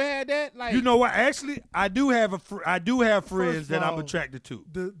saying? You ever had that? Like, You know what? Actually, I do have friends First of that I'm all, attracted to.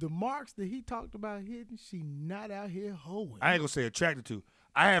 the marks that he talked about hitting, she not out here hoeing. I ain't gonna say attracted to.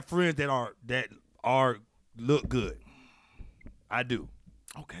 I have friends that are look good. I do.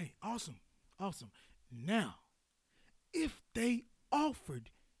 Okay, awesome. Now, if they offered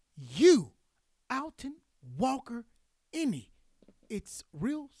you, Alton Walker, any, it's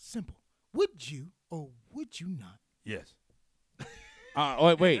real simple. Would you or would you not? Yes.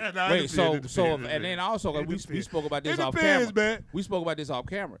 wait. It So, depends. and then also It we depends. spoke about this It off depends, camera. man. We spoke about this off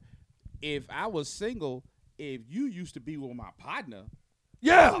camera. If I was single, if you used to be with my partner,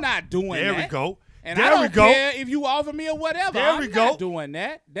 Yeah. I'm not doing There that. we go. And There I don't we go. care if you offer me or whatever. There I'm we not go. doing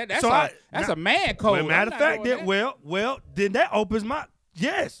that. That's So a man code. Well, matter I'm of not fact, doing then that. well, then that opens my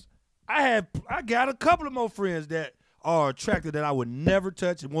yes. I got a couple of more friends that are attracted that I would never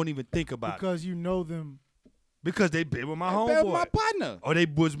touch and won't even think about it. Because you know them. Because they been with my That's homeboy. my partner. Or they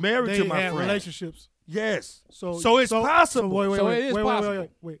was married They to my have friend. relationships. Yes. So it's possible. So So it is possible.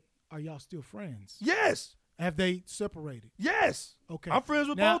 wait. Are y'all still friends? Yes. Have they separated? Yes. Okay. I'm friends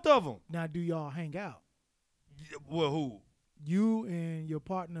with Now- both of them. Now, do y'all hang out? Well, who? You and your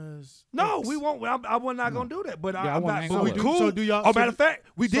partners? No, ex? we won't. I was not gonna do that. But Yeah, I I'm wouldn't not. hang But out we with her. cool. So do y'all- Oh, so matter of fact,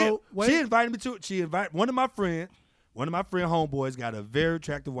 we so did. wait. She invited me to. She invited one of my friend homeboys got a very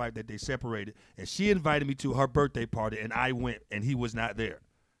attractive wife that they separated, and she invited me to her birthday party, and I went, and he was not there,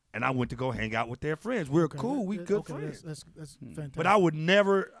 and I went to go hang out with their friends. We're Okay, cool. We that- good okay, friends. That's fantastic. But I would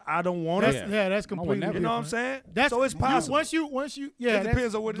never. I don't want That's, it. Yeah. that's completely never. You know what I'm different. saying? That's So it's possible. Once you yeah. It that's-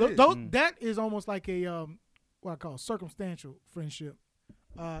 depends on what it th- is. tho- That is almost like a what I call circumstantial friendship,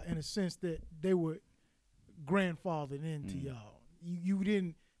 in a sense that they were grandfathered into y'all. You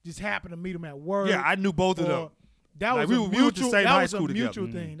didn't just happen to meet them at work. Yeah, I knew both of them. or That Like, was we a went to mutual. the same that high was school a together.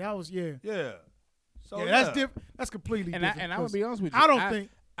 mutual thing. That was yeah. Yeah. So Yeah, that's different. That's completely And different. I would 'cause be honest with you. I don't think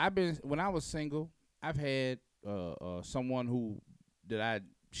I've been when I was single. I've had someone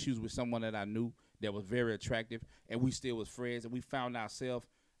she was with someone that I knew that was very attractive, and we still was friends, and we found ourselves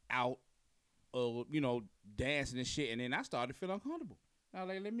out, dancing and shit, and then I started to feel uncomfortable. I was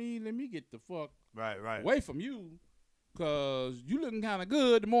like, let me get the fuck right. away from you, cause you looking kind of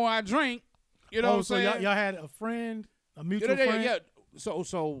good. The more I drink, you know what I'm so saying? y'all had a friend, a mutual yeah, friend. yeah.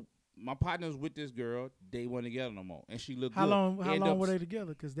 So my partner's with this girl. They weren't together no more, and she looked How good. long End were up they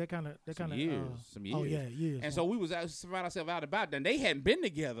together? Because that kind of some years. Oh yeah, years. And so we was out, found ourselves out about that. And they hadn't been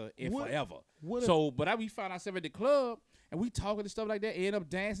together in What- forever. what So, we found ourselves at the club and we talking and stuff like that, end up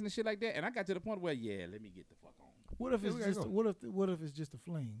dancing and shit like that. And I got to the point where, let me get the fuck on. what if Yeah, it's we gotta just go. what if it's just a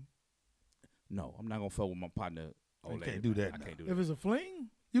fling? No, I'm not gonna fuck with my partner. You can't do that I now. can't do If that. it's a fling,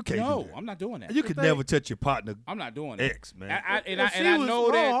 You can't No, do that. I'm not doing that. You could they- never touch your partner I'm not doing that. ex, man. I If she was-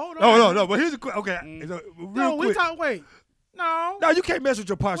 know that. hold on. No. But here's a quick. Okay, Mm. so, real No, we quick. talk. Wait, no. No, you can't mess with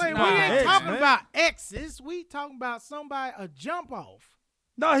your partner. Wait, Nah, we ain't ex, talking man. about exes. We talking about somebody a jump off.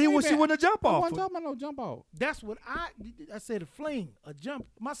 No, she man, wouldn't jump I off. wasn't talking about no jump off. That's what I said. A fling, a jump.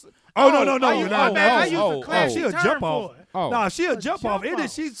 Oh, no. I used a classy She a term jump for off. it. Oh, No, she a A jump off. jump It off.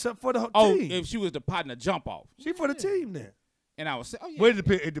 is she's for the oh, team. if she was the partner jump off, She for the team then. and I was saying, oh yeah, Well,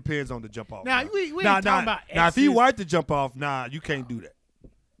 it depends on the jump off. Now bro. we ain't Nah, talking about now if he exes. wife to jump off, you can't do that.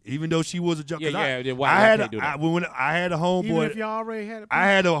 Even though she was a jump. 'cause yeah, why I y'all had can't do that? I had a Even homeboy. if y'all already had a I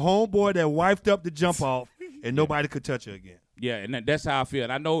had a homeboy that wifed up the jump off, and nobody could touch her again. yeah, and that's how I feel.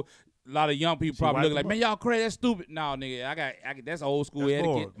 And I know a lot of young people She probably wiped look like, them man, y'all crazy, that's stupid. No, nigga, I got that's old school That's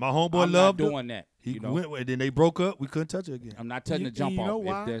etiquette. hard. My homeboy I'm loved not her. doing that. He you know? went, and then they broke up. We couldn't touch her again. I'm not touching You- the jump you know off.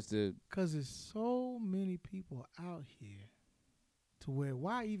 why? If that's the Because there's so many people out here to where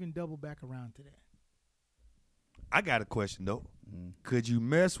why even double back around to that? I got a question though. Mm. Could you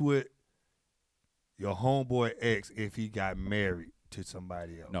mess with your homeboy ex if he got married to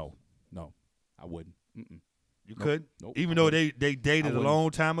somebody else? no, I wouldn't. You Nope. couldn't. Nope. Even I though wouldn't. they dated a wouldn't.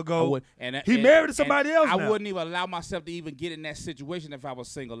 long time I ago. would. And He married to somebody and else I now. wouldn't even allow myself to even get in that situation if I was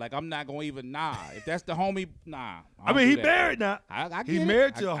single. Like I'm not gonna even If that's the homie, nah. I mean, he married now. I He get it.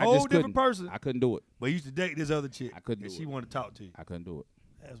 married to a I whole just different couldn't. person. I couldn't do it. But he used to date this other chick. I couldn't and do she it. wanted to talk to you. I couldn't do it.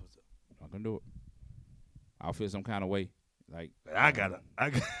 That's what's up. I couldn't do it. I'll feel some kind of way. Like I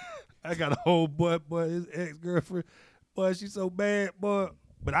got a whole boy, his ex girlfriend, boy, she's so bad, boy.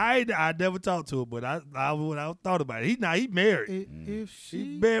 But I never talked to her. But I thought about it. He married. If She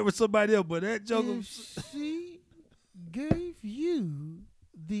she married with somebody else. But that joker, if she gave you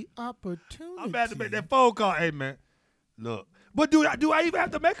the opportunity, I'm about to make that phone call. Hey man, look. But do I even have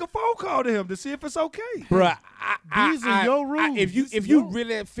to make a phone call to him to see if it's okay? Bruh, These are your rules. if This you is your-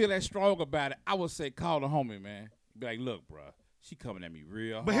 really feel that strong about it, I would say call the homie, man. Be like, look, bruh, She coming at me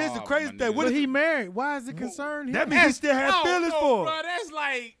real But here's the hard, crazy my thing. nigga. What But if he married. Why is it concerned? that means he still has feelings for her? Bro, that's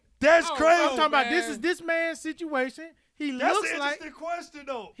like That's Oh, crazy. I'm talking about man. this is this man's situation. He That's looks an like interesting question,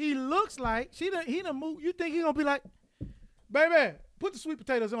 though. he looks like he done moved. You think he gonna be like, baby, put the sweet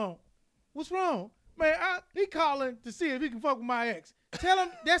potatoes on. What's wrong? Man, he calling to see if he can fuck with my ex. Tell him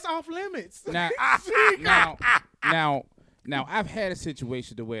that's off limits. Now, I've had a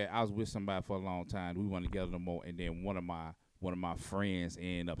situation to where I was with somebody for a long time. We weren't together no more, and then one of my friends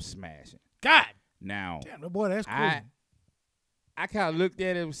ended up smashing. God Now, damn, boy, that's cool. I kind of looked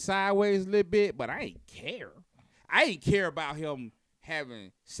at him sideways a little bit, but I ain't care. I ain't care about him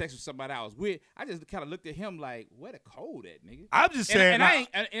having sex with somebody I was with. I just kind of looked at him like, where the code at, nigga? I'm just saying.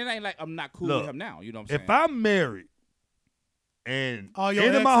 And it ain't like I'm not cool Look, with him now. You know what I'm saying? If I'm married and All your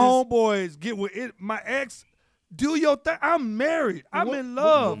any of my exes- homeboys get with it, my ex, do your thing. I'm married. I'm What- in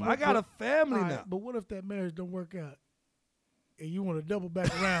love. what- I got a family All right, now. but what if that marriage don't work out? And you want to double back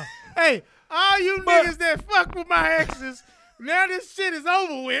around? Hey, all you But- niggas that fuck with my exes, now this shit is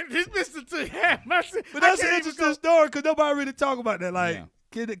over with. This Mr. T half my shit. But that's I an can't even interesting story because nobody really talk about that. Like, Yeah.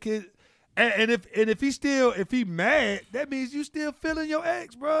 kid, and if he mad, that means you still feeling your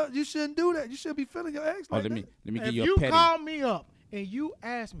ex, bro. You shouldn't do that. You shouldn't be feeling your ex. Oh, Like let me that. give If you you a petty. call me up and you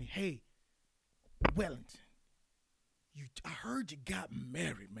ask me, hey, Wellington, I heard you got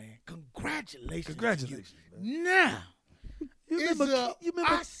married, man. Congratulations. to Congratulations, you. Now, You it's, remember? You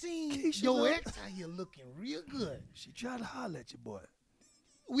remember? I seen Keisha your Love? ex out here looking real good. She tried to holler at you, boy.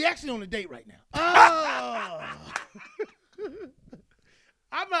 We actually on a date right now. Oh.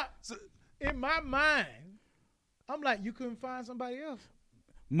 I'm not. In my mind, I'm like, you couldn't find somebody else.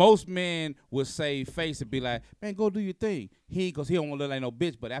 Most men would save face and be like, man, go do your thing. Because he don't want to look like no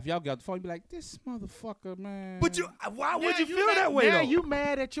bitch. But after y'all get off the phone, you be like, this motherfucker, man. But why would Now you feel mad, that way now though? you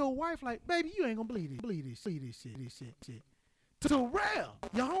mad at your wife like, baby, you ain't gonna believe this shit. Terrell,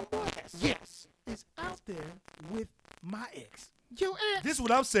 your homeboy, yes, is out there with my ex. Your ex. This is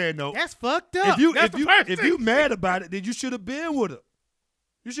what I'm saying though. That's fucked up. If you mad about it, then you should have been with her.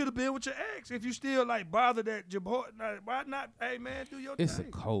 You should have been with your ex. If you still like bothered at your boy, why not? Hey man, do your it's a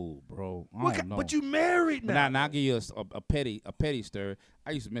thing. code, bro. I don't know. But you married But now. now I'll give you a petty story.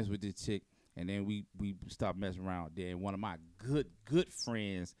 I used to mess with this chick, and then we stopped messing around. Then one of my good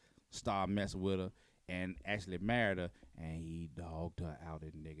friends started messing with her and actually married her, and he dogged her out.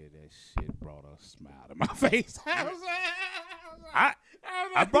 And nigga, that shit brought a smile to my face.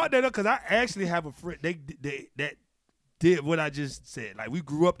 I brought that up because I actually have a friend. They that did what I just said. Like we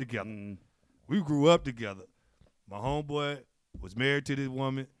grew up together. We grew up together. My homeboy was married to this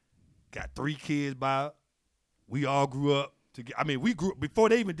woman, got 3 kids by her. We all grew up together. I mean, we grew before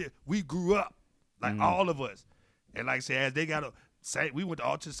they even did. We grew up like all of us. And like I said, as they got we went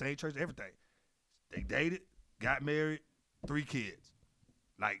all to the same church, everything. They dated, got married, 3 kids.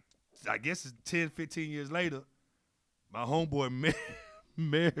 Like I guess it's 10, 15 years later, my homeboy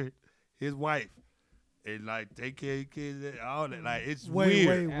married his wife. And like take care of your kids, and all that. Like it's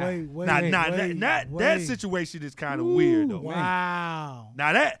weird. Wait. That situation is kind of weird though. Wow.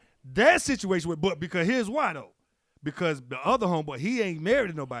 Now that situation, but because here's why though, because the other homeboy he ain't married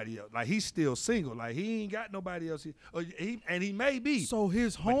to nobody else. Like he's still single. Like he ain't got nobody else. He may be. So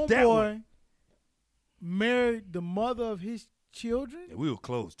his But that homeboy one- married the mother of his children, Yeah, we were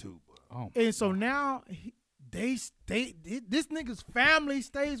close too. But and so now this nigga's family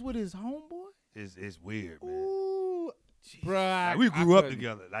stays with his homeboy. it's weird, man. Ooh, Bruh, Like, we grew up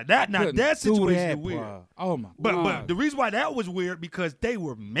together. Like that. Now that situation is weird. Bruh. Oh my But god. the reason why that was weird because they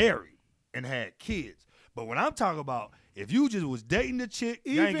were married and had kids. But when I'm talking about if you just was dating the chick,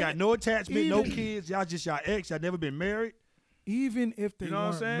 you ain't Even- got no attachment, no even- kids, y'all just y'all ex, y'all never been married. Even if they You know what I'm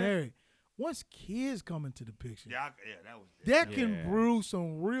weren't saying? married, once kids come into the picture, That was that Yeah. can brew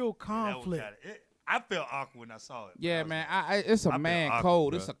some real that was conflict. kinda, I felt awkward when I saw it. Yeah, I was man. like, It's a I feel man awkward,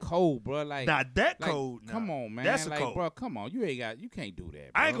 code. bruh. It's a code, bro. Like, Now that like, code. Come now, on, man. That's a like, code. bro, come on. You can't do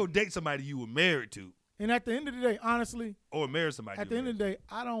that. I ain't bro. gonna date somebody you were married to And at the end of the day, honestly, or marry somebody. at the end of the day,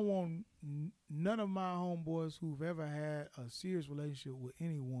 I don't want none of my homeboys who've ever had a serious relationship with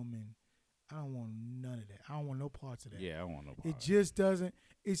any woman. I don't want none of that. I don't want no parts of that. Yeah, I want no. It just doesn't.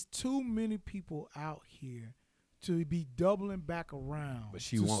 It's too many people out here to be doubling back around But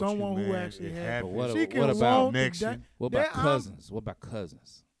she to wants someone you, who man. actually It has. happens. But She can what about want next? that- What about that I'm- cousins? What about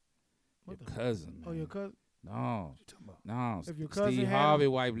cousins? What Your the- cousin. Man. Oh, your cousin. No, you talking about? no. If your cousin Steve had Harvey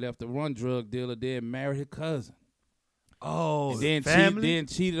wife left the run drug dealer, then married his cousin, Oh, and then family.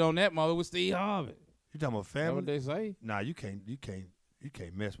 cheated on that mother with Steve Harvey. You talking about That's what family? they say. Nah, you can't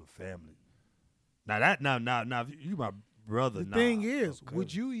mess with family. Now, if you my brother. The nah, thing is, okay.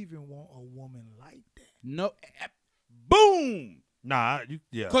 would you even want a woman like that? No, boom. Nah,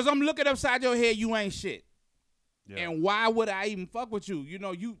 yeah. Cause I'm looking upside your head, you ain't shit. Yeah. And why would I even fuck with you? You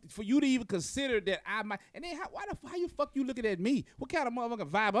know, for you to even consider that I might. And then how you fuck you looking at me? What kind of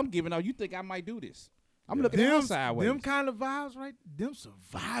motherfucking vibe I'm giving out? You think I might do this? I'm looking at you sideways. Them kind of vibes, right? Them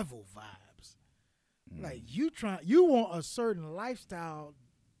survival vibes. Like you want a certain lifestyle,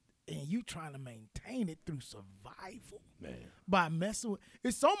 and you trying to maintain it through survival. Man. By messing with.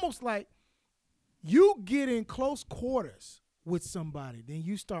 It's almost like you get in close quarters with somebody, then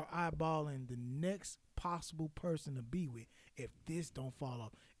you start eyeballing the next possible person to be with if this don't fall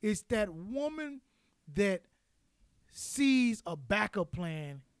off. It's that woman that sees a backup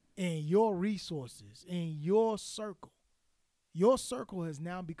plan in your resources, in your circle. Your circle has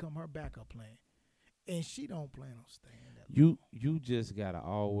now become her backup plan, and she don't plan on staying there. You just gotta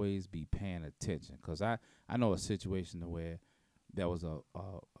always be paying attention, cause I know a situation where there was a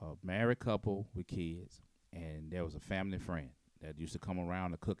married couple with kids, and there was a family friend that used to come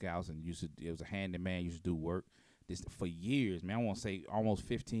around the cookouts and it was a handyman, used to do work this for years, man. I want to say almost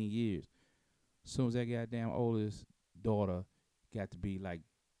 15 years. As soon as that goddamn oldest daughter got to be like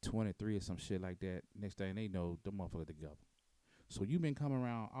 23 or some shit like that, next thing they know, the motherfucker together. So you been coming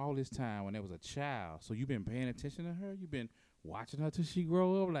around all this time when there was a child. So you been paying attention to her. You been watching her till she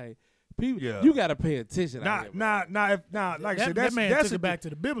grow up. Like people, you gotta pay attention. Like I said, that man that's took it back to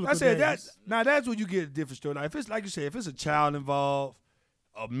the biblical I said days. that's when you get a different story. Like if it's like you said, if it's a child involved,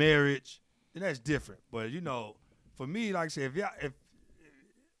 a marriage, then that's different. But you know, for me, like I said,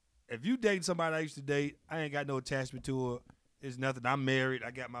 if you dating somebody I used to date, I ain't got no attachment to her. It's nothing. I'm married.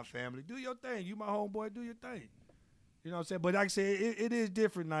 I got my family. Do your thing. You my homeboy. Do your thing. You know what I'm saying? But like I said, it is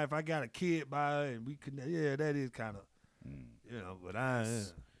different now. If I got a kid by her and we connect, yeah, that is kind of, you know. But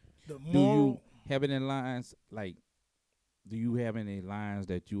The do moral, you have any lines like? Do you have any lines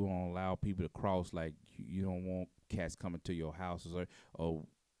that you won't allow people to cross? Like you don't want cats coming to your house, or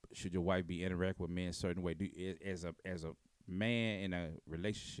should your wife be interact with men a certain way? As a man in a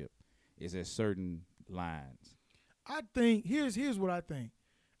relationship, is there certain lines? I think here's what I think.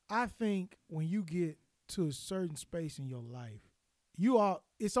 I think when you get to a certain space in your life,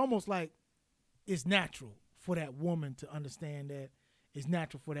 it's almost like it's natural for that woman to understand that. It's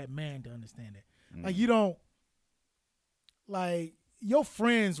natural for that man to understand that. Like you don't, like your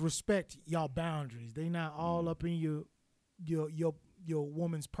friends respect y'all boundaries. They not all up in your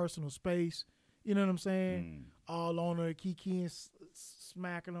woman's personal space. You know what I'm saying? All on her, kiki and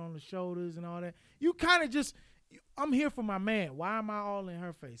smacking on the shoulders and all that. You kind of just, I'm here for my man. Why am I all in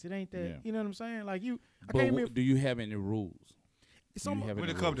her face? It ain't that. Yeah. You know what I'm saying? Like do you have any rules? When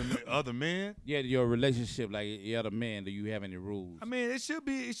it comes to other men, yeah, your relationship, like the other man, do you have any rules? I mean, it should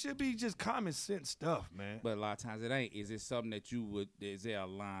be just common sense stuff, man. But a lot of times it ain't. Is it something that you would? Is there a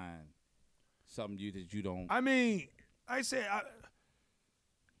line? Something that you don't? I mean, I say,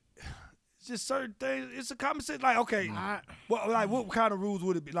 it's just certain things. It's a common sense. Like, okay, what kind of rules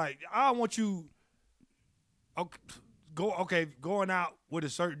would it be? Like, I don't want you. Going out with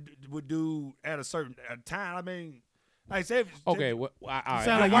a dude at a certain time. I mean. Like say, okay, well, all right.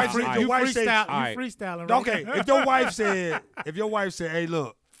 Sound like you freestyling. Right? Okay, if your wife said, "Hey,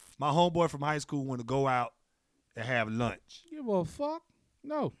 look, my homeboy from high school want to go out and have lunch," give a fuck?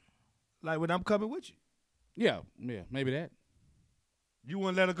 No. Like when I'm coming with you. Yeah, maybe that. You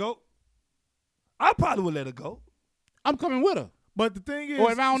wouldn't let her go? I probably would let her go. I'm coming with her. But the thing is,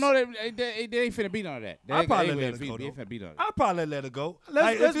 or if I don't know that they ain't finna be none of that. I probably let her go. They finna be none of that. I probably let her go.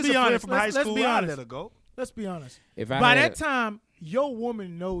 Let's be honest. From high school, I'd let her go. Let's be honest. By that time, your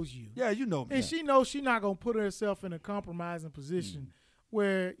woman knows you. Yeah, you know me. And she knows she's not going to put herself in a compromising position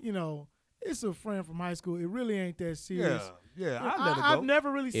where, you know, it's a friend from high school. It really ain't that serious. Yeah, I'd let her go. I've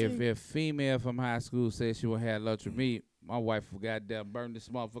never really seen. If female from high school says she will have lunch with me, my wife will goddamn burn this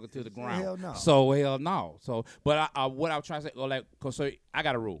motherfucker to the ground. Hell no. So, hell no. So, but what I was trying to say, so I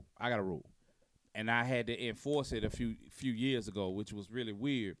got a rule. And I had to enforce it a few years ago, which was really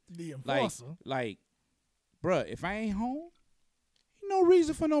weird. The enforcer? Like, bruh, if I ain't home, ain't no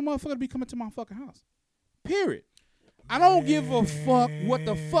reason for no motherfucker to be coming to my fucking house. Period. I don't give a fuck what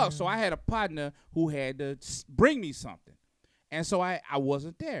the fuck. So I had a partner who had to bring me something. And so I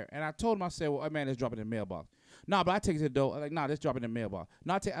wasn't there. And I told him, I said, well, man, let's drop it in the mailbox. Nah, but I take it to the door. I'm like, nah, let's drop it in the mailbox.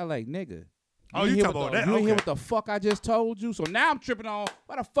 No, I like, nigga. Oh, you talking about that? You ain't hear what the fuck I just told you? So now I'm tripping on,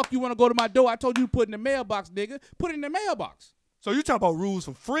 why the fuck you want to go to my door? I told you to put it in the mailbox, nigga. Put it in the mailbox. So you talking about rules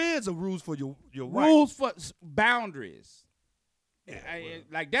for friends or rules for your wife? Rules for boundaries. Yeah,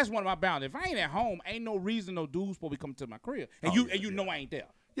 like that's one of my boundaries. If I ain't at home, ain't no reason no dude's supposed to be coming to my crib, and you know I ain't there.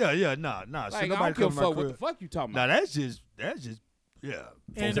 Yeah, nah. Like, So I nobody don't give a come to my fuck crib. what the fuck you talking Nah, about. that's just Yeah.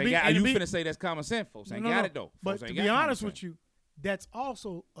 Folks ain't got, you finna say that's common sense. Folks ain't got it though. But Folks to ain't be got honest common with sense. you, that's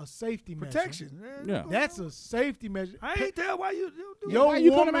also a safety Protection. measure. Man. Yeah. That's a safety measure. I ain't there. Why you do Yo, Why you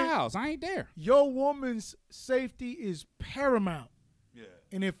come to my woman- house? I ain't there. Your woman's safety is paramount. Yeah.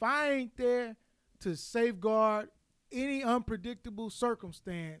 And if I ain't there to safeguard any unpredictable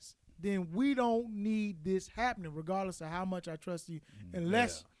circumstance, then we don't need this happening, regardless of how much I trust you.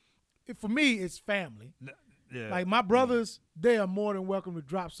 Unless, for me, it's family. Yeah. Like my brothers, they are more than welcome to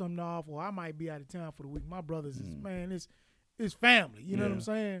drop something off, or I might be out of town for the week. My brothers is, man, it's family. You know what I'm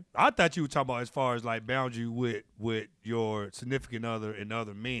saying? I thought you were talking about as far as like boundary with your significant other and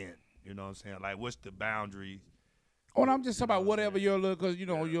other men. You know what I'm saying? Like, what's the boundary? Oh, and I'm just talking about whatever your look, because you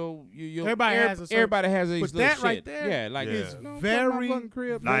know your Everybody has a certain- everybody has a But little that shit. right there yeah, like is you know, very- my fucking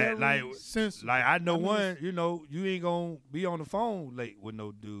crib, Like, very Sensitive. like I know I mean, one. You know, you ain't gonna be on the phone late with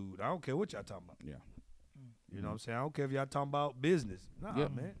no dude. I don't care what y'all talking about. yeah, You know what I'm saying? I don't care if y'all talking about business. Nah, Yeah.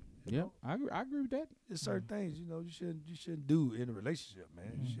 man. You yeah. know, I agree with that. there's certain things you know you shouldn't do in a relationship,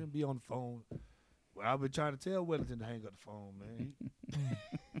 man. You shouldn't be on the phone. Well, I've been trying to tell Wellington to hang up the phone, man.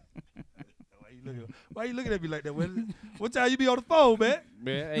 Why you looking at me like that, Wellington? What time you be on the phone, man?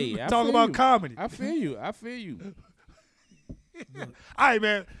 Man, hey, I Talk feel about you. comedy. I feel you. I feel you. All right,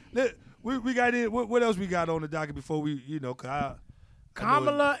 man. We got in. What else we got on the docket before we, you know, 'cause I know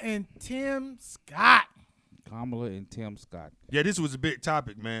Kamala and Tim Scott. Kamala and Tim Scott. yeah, this was a big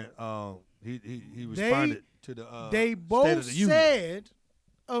topic, man. He responded to the They State of both the Union. said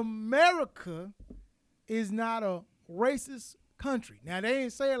America is not a racist country. Now, they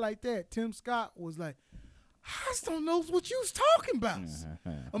ain't say it like that. Tim Scott was like, I just don't know what you was talking about.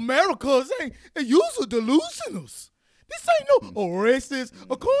 America ain't, you are delusionals. This ain't no racist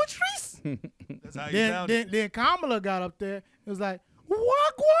countries. That's how you sounded. Then Kamala got up there and was like,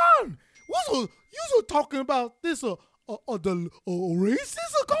 Wagwan. You were talking about this the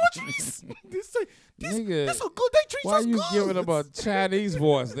racist countries. this Nigga, a good. They treat Why us you good. giving them a Chinese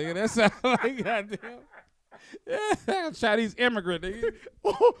voice, nigga? That sound like goddamn. Yeah, Chinese immigrant, nigga.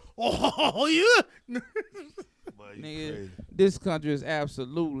 oh yeah. Boy, you Nigga, crazy. this country is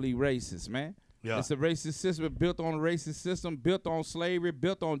absolutely racist, man. Yeah. It's a racist system built on a racist system, built on slavery,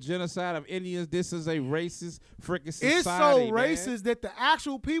 built on genocide of Indians. This is a racist freaking society. It's so man. racist that the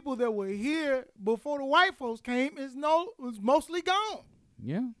actual people that were here before the white folks came is mostly gone.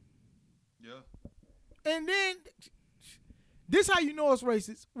 Yeah. And then this how you know it's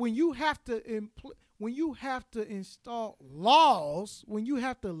racist when you have to install laws, when you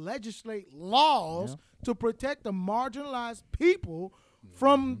have to legislate laws to protect the marginalized people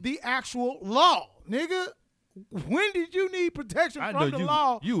from the actual law, nigga. When did you need protection I from know the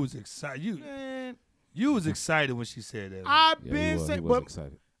law? you was excited. Man, You was excited when she said that. I've Yeah, been he saying, was but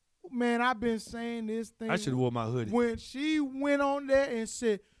excited. man, I've been saying this thing. I should have wore my hoodie. When she went on there and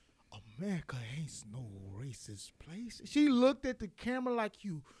said, America ain't no racist place. She looked at the camera like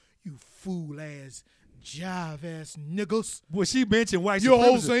you fool ass, jive ass niggas. Well, she mentioned white You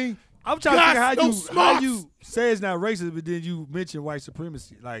supremacy. saying? I'm trying to figure Got how no you smarts. say it's not racist, but then you mention white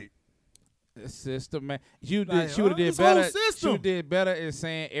supremacy. Like, The system, man. You Like, did. She would have did this whole better. She system. would did better in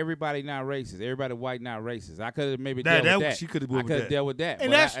saying everybody not racist. Everybody white not racist. I could have maybe That- dealt with that- that. she coulda I went with could have that. dealt with that.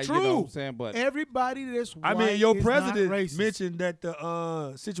 And but that's I, true. You know what I'm saying? But Everybody that's white I mean, your is president not racist. mentioned that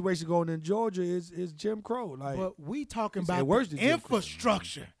the situation going in Georgia is Jim Crow. Like, But we talking He said about worse the than Jim Crow.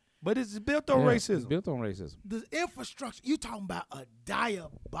 infrastructure. but it's built on yeah, it's racism. built on racism. The infrastructure, you talking about a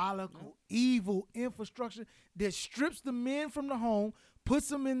diabolical, evil infrastructure that strips the men from the home, puts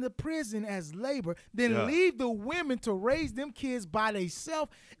them in the prison as labor, then Yeah. leave the women to raise them kids by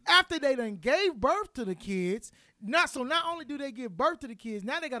themselves after they done gave birth to the kids. Not only do they give birth to the kids,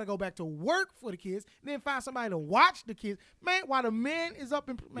 now they got to go back to work for the kids, then find somebody to watch the kids. Man, while the man is up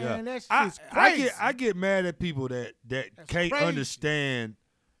in man, that's just crazy. I get mad at people that can't crazy. understand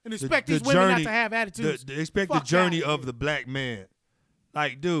and expect the these women journey, not to have attitudes. expect Fuck the journey outta of here. the black man.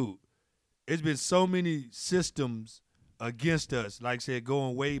 Like, dude, it's been so many systems against us. Like I said,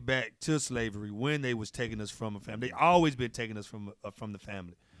 going way back to slavery when they was taking us from a family. They always been taking us from the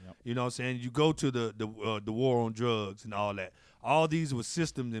family. Yep. You know what I'm saying? You go to the war on drugs and all that. All these were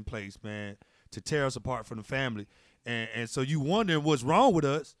systems in place, man, to tear us apart from the family. And so you wondering what's wrong with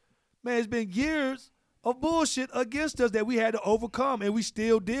us. Man, it's been years of bullshit against us that we had to overcome and we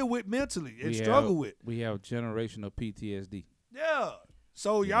still deal with mentally and struggle with. We have generational PTSD. Yeah.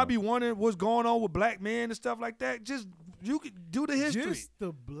 So y'all be wondering what's going on with black men and stuff like that. Just you can do the history. Just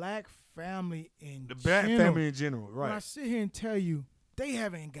the black family in The black general. family in general, When I right? sit here and tell you they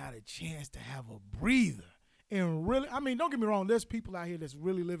haven't got a chance to have a breather and really, I mean, don't get me wrong, there's people out here that's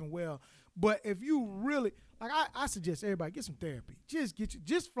really living well. But if you really, like, I suggest everybody get some therapy.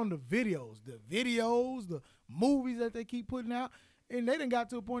 Just from the videos, the movies that they keep putting out. And they done got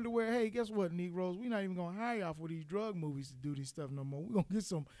to a point to where, hey, guess what, Negroes? We're not even going to hire y'all for these drug movies to do this stuff no more. We're going to get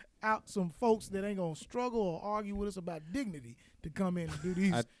some folks that ain't going to struggle or argue with us about dignity to come in and do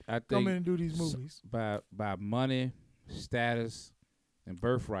these, come in and do these movies. By money, status, and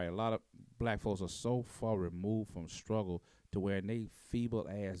birthright, a lot of black folks are so far removed from struggle to where in they feeble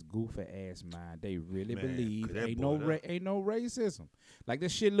ass, goofy ass mind, they really believe ain't no racism. Like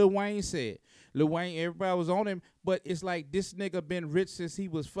this shit Lil Wayne said. Lil Wayne, everybody was on him, but it's like this nigga been rich since he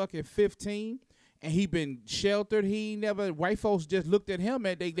was fucking 15, and he been sheltered. He never, white folks just looked at him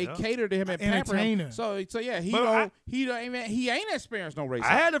and they catered to him and pampered him. So yeah, he ain't experienced no racism.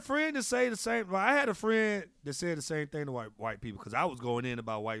 I had a friend to say the same. Well, I had a friend that said the same thing to white people because I was going in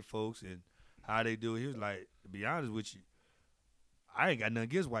about white folks and how they do it. He was like, to be honest with you, I ain't got nothing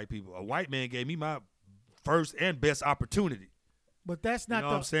against white people. A white man gave me my first and best opportunity. But that's not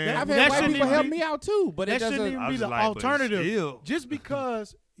what I'm saying? I've had white people help me out too, but that shouldn't even be the alternative. Just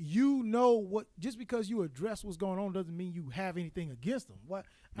because because you address what's going on doesn't mean you have anything against them.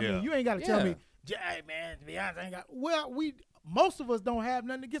 I mean, you ain't got to tell me, hey man, to be honest, I ain't got. Well, most of us don't have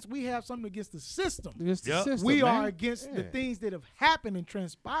nothing against. We have something against the system. We are against the things that have happened and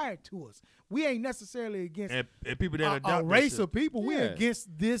transpired to us. We ain't necessarily against and people that a race of people. We're against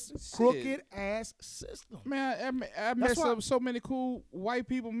this crooked ass system. Man, I met so many cool white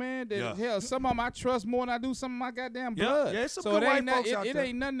people, man. That hell, some of them I trust more than I do some of my goddamn blood. Yeah, so it ain't it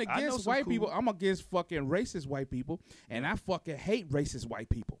ain't nothing against white people. I'm against fucking racist white people, and I fucking hate racist white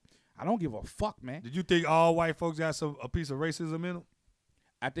people. I don't give a fuck, man. Did you think all white folks got a piece of racism in them?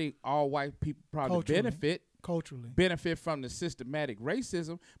 I think all white people probably benefit from the systematic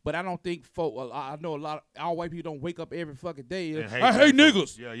racism, but I don't think I know a lot of all white people don't wake up every fucking day. I hate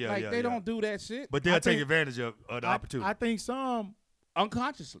niggas. They don't do that shit. But they'll take advantage of the opportunity. I think some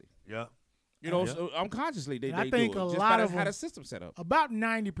unconsciously. Yeah. You know, so unconsciously they I do think it. a Just lot by of how the system set up. About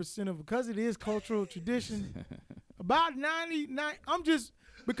 90% of because it is cultural tradition. About 99. I'm just.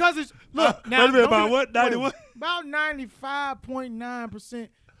 Because it's about what 91? About 95.9%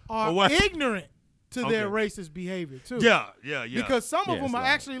 are ignorant to their racist behavior too. Yeah. Because some of them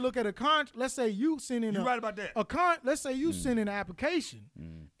actually look at let's say you send in right about that. Let's say you send in an application,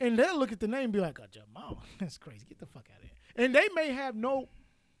 and they'll look at the name and be like, "Oh, Jamal, that's crazy. Get the fuck out of here." And they may have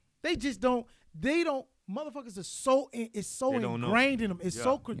they just don't. They don't. Motherfuckers are so ingrained in them. It's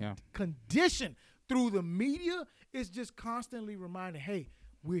so conditioned through the media. It's just constantly reminding, hey.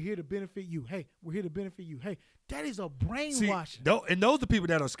 We're here to benefit you. Hey, we're here to benefit you. Hey, that is a brainwashing. And those are the people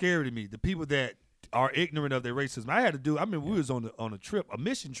that are scary to me. The people that are ignorant of their racism. We was on a trip, a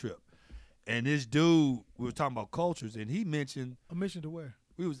mission trip, and this dude, we were talking about cultures, and he mentioned a mission to where?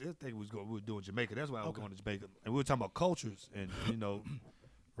 We were doing Jamaica. That's why I was going to Jamaica, and we were talking about cultures and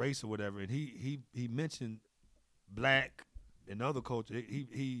race or whatever. And he mentioned black and other cultures.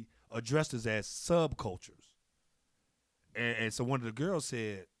 He addressed us as subcultures. And so one of the girls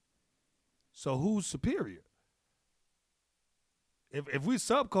said, so who's superior? If we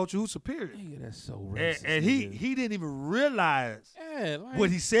subculture, who's superior? Yeah, that's so racist. And he didn't even realize what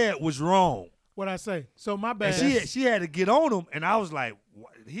he said was wrong. What I say? So my bad. And she had to get on him, and I was like,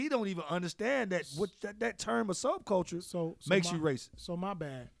 he don't even understand that term of subculture makes you racist. So my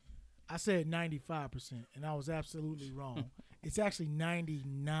bad. I said 95%, and I was absolutely wrong. It's actually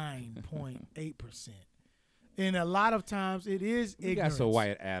 99.8%. And a lot of times it is ignorance. You got some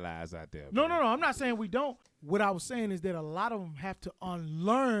white allies out there. No. I'm not saying we don't. What I was saying is that a lot of them have to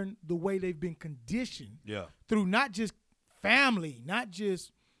unlearn the way they've been conditioned through not just family, not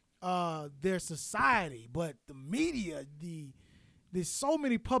just their society, but the media. There's so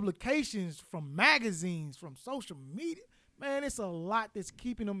many publications from magazines, from social media. Man, it's a lot that's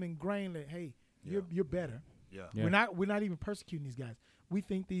keeping them ingrained that, hey, you're better. Yeah. We're not even persecuting these guys. We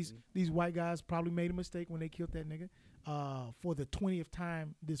think these white guys probably made a mistake when they killed that nigga for the 20th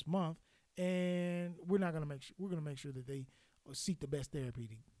time this month, and we're gonna make sure that they seek the best therapy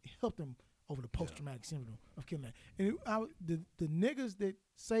to help them over the post-traumatic syndrome of killing that. And the niggas that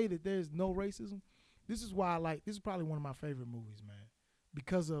say that there's no racism, this is why this is probably one of my favorite movies, man,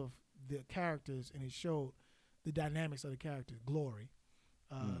 because of the characters, and it showed the dynamics of the characters. Glory.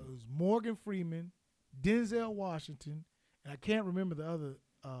 It was Morgan Freeman, Denzel Washington, and I can't remember the other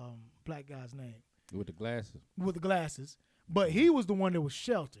black guy's name. With the glasses. But he was the one that was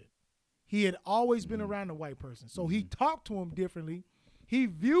sheltered. He had always been around the white person. So he talked to him differently. He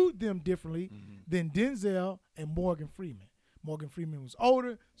viewed them differently than Denzel and Morgan Freeman. Morgan Freeman was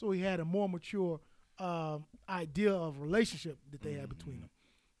older, so he had a more mature idea of relationship that they had between them.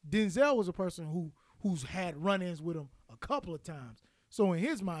 Denzel was a person who's had run-ins with him a couple of times. So in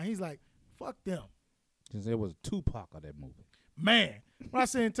his mind, he's like, fuck them. Denzel was Tupac of that movie. Man, when I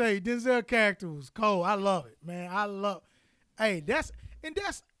say and tell you, Denzel character was cold. I love it, man. Hey,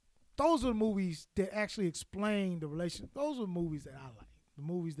 those are the movies that actually explain the relationship. Those are the movies that I like. The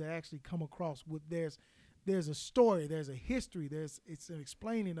movies that actually come across with there's a story, there's a history, it's an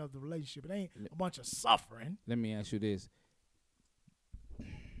explaining of the relationship. It ain't a bunch of suffering. Let me ask you this.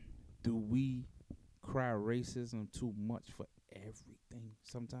 Do we cry racism too much for everything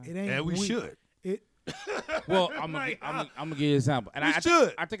sometimes? It ain't. And we should. Well, I'm gonna give you an example. And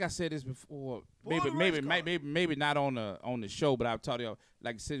I think I said this before. Maybe not on the show, but I've taught you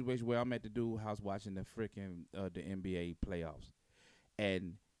like a situation where I'm at the dude house watching the freaking the NBA playoffs,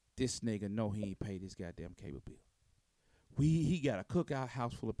 and this nigga know he ain't paid his goddamn cable bill. He got a cookout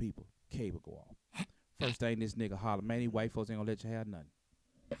house full of people. Cable go off. First thing this nigga holler, man, these white folks ain't gonna let you have nothing.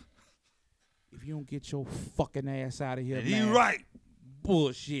 If you don't get your fucking ass out of here, And man. he right.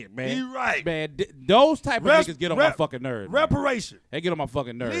 Bullshit, man. He right. Man, those type of niggas get on my fucking nerves. Reparation. They get on my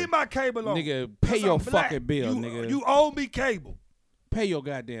fucking nerves. Leave my cable on. Nigga, pay Cause your I'm black. fucking bill, nigga. You owe me cable. Pay your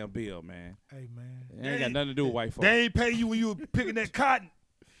goddamn bill, man. Hey, man. It ain't got nothing to do with white folks. They ain't pay you when you were picking that cotton.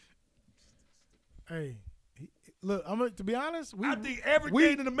 Hey, look, to be honest, I think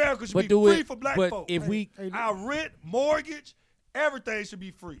everything in America should be do free it- for black but folks. if we- Our rent, mortgage, everything should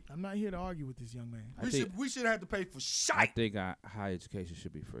be free. I'm not here to argue with this young man. We should have to pay for I shit. think higher education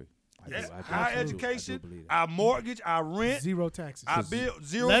should be free. I do Higher believe education, that. our mortgage, our rent, Zero taxes. our bill,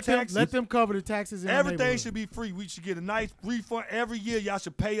 zero let taxes. them cover the taxes. In our Everything neighborhood. should be free. We should get a nice refund every year. Y'all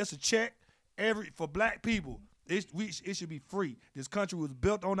should pay us a check for black people. It should be free. This country was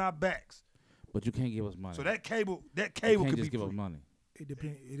built on our backs. But you can't give us money. So that cable you could can't be just give free. us money. It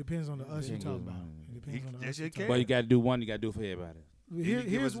depends on the us you can't talk give about. money. It depends on the Yes, us you it talk can. But you got to do one. You got to do it for everybody.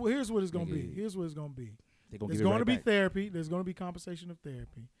 Here's what it's going to be. Nigga. Here's what it's going to be. They gonna There's give it going to right be back. therapy. There's going to be compensation of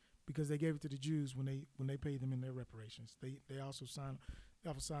therapy because they gave it to the Jews when they paid them in their reparations. They also signed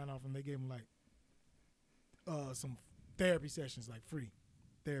off and they gave them like some therapy sessions, like free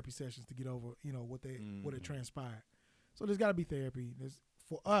therapy sessions to get over what it transpired. So there's got to be therapy.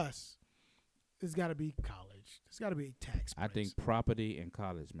 For us, there's got to be college. There's got to be tax. I think property and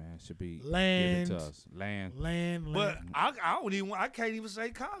college, man, should be Land. given to us. Land. But I can't even say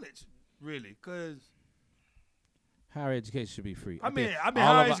college, really, because Higher education should be free. I mean, think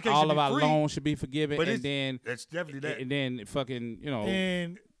higher education all should of be our free, loans should be forgiven, but and then that's definitely that. and then fucking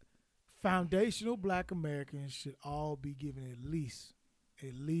and foundational Black Americans should all be given at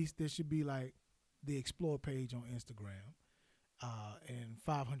least there should be like the Explore page on Instagram, and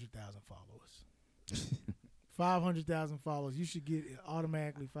 500,000 followers. 500,000 followers. You should get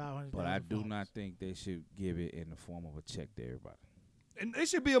automatically 500,000. But I do followers. not think they should give it in the form of a check to everybody. And it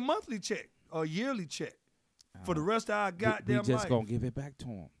should be a monthly check or a yearly check for the rest of our goddamn we just life. gonna give it back to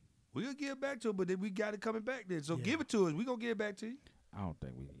them. We'll give it back to them, but then we got it coming back then. So Yeah. give it to us. We gonna give it back to you. I don't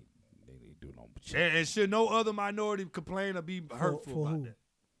think they do no check. And should no other minority complain or be hurtful for about who? that.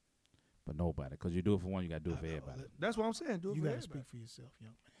 But nobody, because you do it for one, you gotta do it for everybody. That's what I'm saying. Do it You for gotta everybody. speak for yourself, young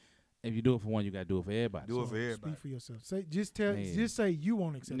man. If you do it for one, you gotta do it for everybody. Do it for everybody. Speak for yourself. Man. Just say you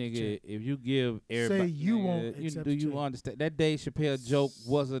won't accept the Nigga, check. if you give everybody, you nigga, won't accept do the you check. understand that Dave Chappelle joke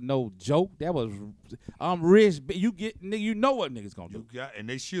wasn't no joke? That was, I'm rich. But you get, nigga, you know what niggas gonna You do. got, and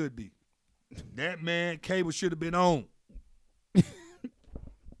they should be. That man cable should have been on. And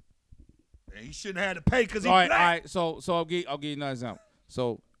he shouldn't have had to pay because he All right, black. all right. So I'll give you another example.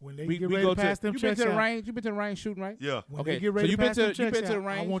 So When they we get we ready go to pass to them you been checks to the out, range. You been to the range shooting, right? Yeah. when Okay, they get ready so you to been pass to- them you checks been to the out,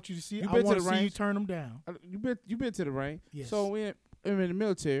 I range? want you to see. You I been to want the to see you range? turn them down. You been to the range. Yes. So I'm in the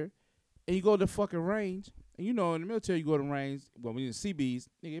military, and you go to the fucking range, and you know in the military you go to the range. Well, when you in CBs,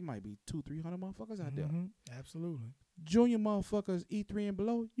 nigga, it might be 200-300 motherfuckers out there. Mhm. Absolutely. Junior motherfuckers, E3 and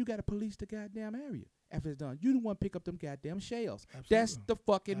below, you got to police the goddamn area. After it's done, you the one pick up them goddamn shells. That's Absolutely. the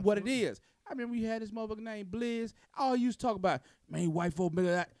fucking what it Absolutely. is. I remember we had this motherfucker named Blizz. All you used to talk about, man, white folk make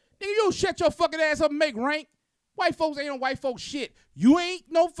that. Nigga, you shut your fucking ass up and make rank. White folks ain't on white folks shit. You ain't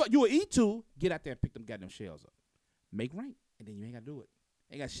no you a E2. Get out there and pick them goddamn shells up. Make rank, and then you ain't got to do it.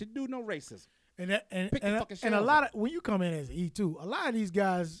 Ain't got shit to do with no racism. And that, Pick the fucking and a shells lot of when you come in as an E2, a lot of these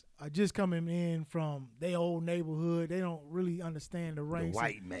guys are just coming in from their old neighborhood. They don't really understand the The ranks.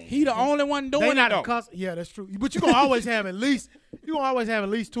 white man. He the only one They doing it not though. yeah, that's true. But you gonna always have at least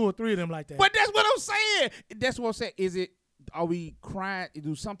 2 or 3 of them like that. But that's what I'm saying. That's what I'm saying. Are we crying?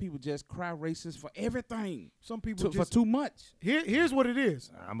 Do some people just cry racist for everything? some people For just too much? here's what it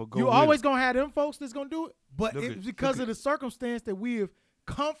is. I'm gonna go. You with always it. gonna have them folks that's gonna do it, but Look it's at- because look of the circumstance that we have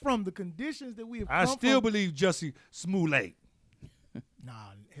come from, the conditions that we have I come still from. believe Jussie Smollett. Nah,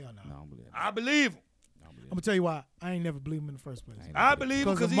 hell no. No, I don't believe that. I believe him. I don't believe I'm gonna tell you why. I ain't never believed him in the first place. I believe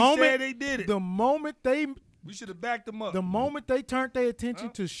him Because because the he moment- said they did it. The moment they We should have backed him up. The moment they turned their attention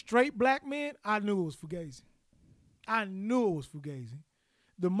Huh? to straight black men, I knew it was Fugazi. I knew it was Fugazi.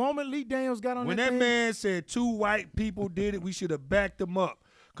 The moment Lee Daniels got on When that that thing, man said 2 white people did it, we should have backed them up.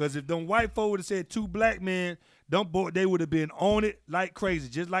 Because if them white folk would have said 2 black men, they would have been on it like crazy.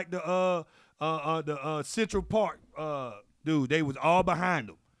 Just like the Central Park dude. They was all behind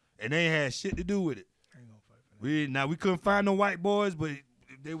them. And they had shit to do with it. I ain't gonna fight for that. We couldn't find no white boys, but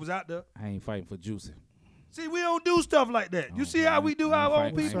they was out there. I ain't fighting for Juicy. See, we don't do stuff like that. You see how we do our own I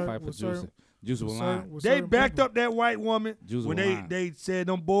people? ain't fighting for With Juicy. certain- Juicy was with lying. certain- with They certain backed people. up that white woman Juicy when was lying. they said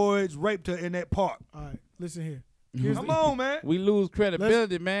them boys raped her in that park. All right, listen here. Here's Come the- on, man. We lose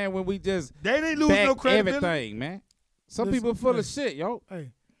credibility, man, when we just They didn't lose back no credibility. everything, man. Some Listen, people full of listen. shit, yo.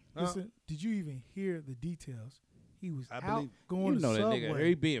 Hey, listen. Did you even hear the details? He was I out believe- going You to know that Subway. nigga.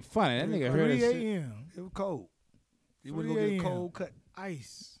 He being funny. That nigga heard 3 that shit. a.m. It was cold. He was 3 gonna get a a.m. cold cut.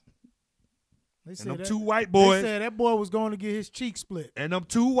 Ice. They And said them that, 2 white they boys said that boy was going to get his cheek split. and them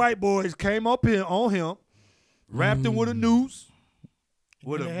 2 white boys came up here on him, wrapped him with a noose.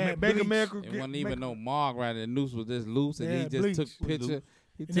 With then a they had Make bleach. America It wasn't make- even no mark right. The noose was just loose, and They he had just bleach. took Was picture. loose.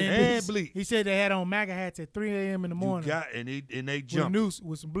 He And took then And picture. bleach. he said they had on MAGA hats at 3 a.m. in the You morning got and they with a jumped. noose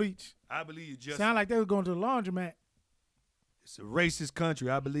with some bleach. I believe you just Sound like they was going to the laundromat. it's a racist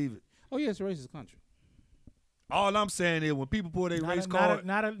country. I believe it. Oh yeah, it's a racist country. All I'm saying is when people pull their race card,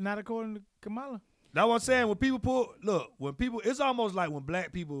 Not according to Kamala. that's what I'm saying. When people pull, look, when people, it's almost like when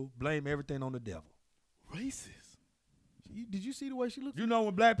black people blame everything on the devil. Racist. Did you see the way she looked? You know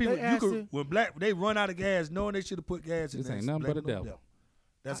when black people, They asked her- they run out of gas, knowing they should have put gas in This there. ain't nothing blame but it the on devil.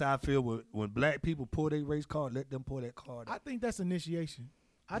 That's how I feel when black people pull their race card. Let them pull that card. I think that's initiation.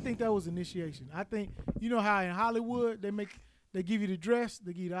 I think that was initiation. I think you know how in Hollywood they give you the dress,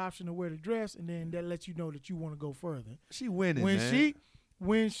 they give you the option to wear the dress, and then that lets you know that you want to go further. She winning, When man.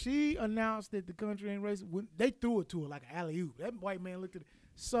 when she announced that the country ain't racist, they threw it to her like an alley oop. That white man looked at it.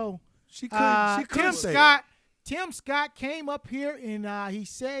 So She couldn't. She Tim couldn't say it. Scott. Tim Scott came up here and he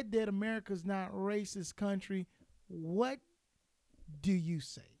said that America's not racist country. What do you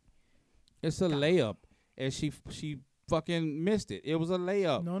say? It's a layup, and she fucking missed it. It was a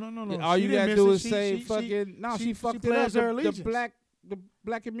layup. No. All She you didn't gotta miss do it. is say fucking. No, she fucked it up. pledged her The allegiance.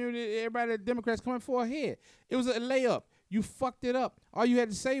 black community, everybody, the Democrats coming for her head. It was a layup. You fucked it up. All you had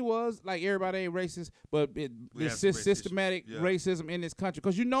to say was like everybody ain't racist, but We it's have some racist systematic shit. Yeah. racism in this country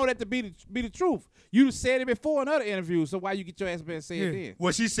because you know that to be the truth. You said it before in other interviews, so why you get your ass up and say it Yeah. then?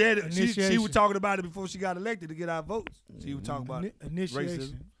 Well, she said it. She Initiation. was talking about it before she got elected to get our votes. She was talking about Initiation.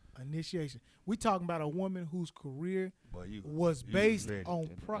 racism. Initiation. We talking about a woman whose career Boy, you was you based ready. on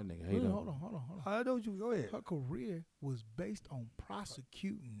That nigga hate hold on. on. I know you. Go ahead. Her career was based on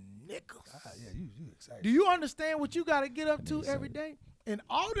prosecuting niggas. Yeah, you excited. Do you understand what you got to get up to every day? And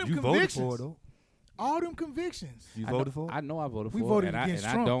all them You voted convictions, for it, though. all them convictions. You I voted know- for it? I know I voted for We it, voted and I against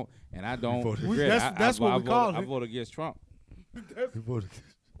and Trump. I don't voted regret. against- that's I, what I we call voted, it. I voted against Trump. You voted.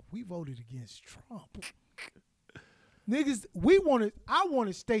 We voted against Trump. Niggas, I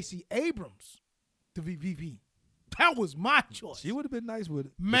wanted Stacey Abrams to be VP. That was my choice. She would have been nice with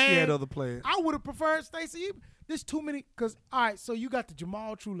it. but Man, she had other plans. I would have preferred Stacey Abrams. There's too many. Because, all right, so you got the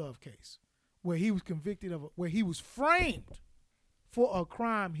Jamal Truelove case where he was convicted of, where he was framed for a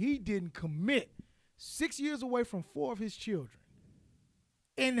crime he didn't commit 6 years away from 4 of his children.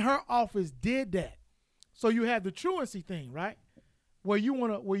 And her office did that. So you have the truancy thing, right? Where you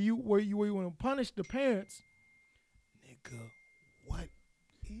want to punish the parents. Nigga, what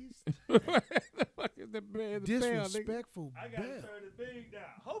is The fuck is the bell, disrespectful I gotta bell? turn the thing down.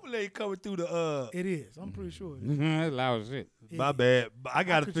 Hopefully they coming through the It is. I'm pretty sure it is. That's loud as shit. My bad. But I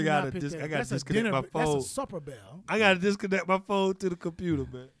gotta How could you figure out not a pick disc. that I up? gotta That's a disconnect dinner my be- phone. That's a supper bell. I gotta disconnect my phone to the computer,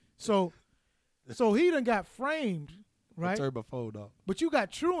 man. So he done got framed, I right? turn my phone off. But you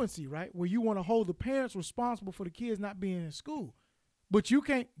got truancy, right? Where you want to hold the parents responsible for the kids not being in school. But you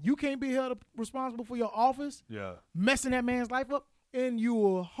can't be held responsible for your office Yeah. messing that man's life up, and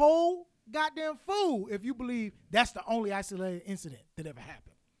you a whole goddamn fool if you believe that's the only isolated incident that ever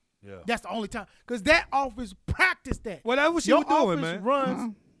happened. Yeah. That's the only time, because that office practiced that. Well, that's what she your was doing, office man.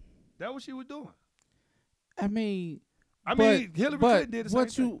 runs. That's what she was doing. I mean, Hillary Clinton did the same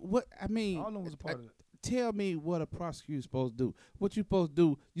thing. What I mean, All of them was a part of it. Tell me what a prosecutor supposed to do. What you supposed to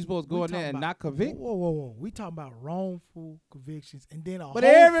do? You supposed to go We in there talking and about- not convict? Whoa. We talking about wrongful convictions and then But whole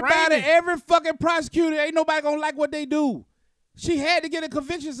everybody, framing. every fucking prosecutor, ain't nobody gonna like what they do. She had to get her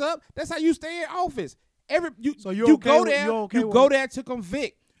convictions up. That's how you stay in office. So you're you okay go with- there. you're okay You with- go there to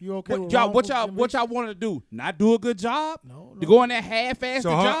convict. You okay with What y'all wrongful wanted to do? Not do a good job? No, To go in there half-ass So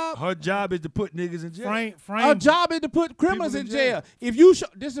the job? her job is to put niggas in jail. Frame. Our job is to put criminals People in in jail. jail. If you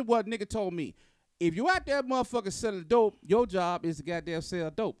this is what nigga told me. If you out there motherfucker selling dope, your job is to goddamn sell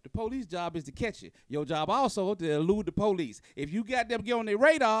dope. The police job is to catch it. Your job also to elude the police. If you goddamn get on their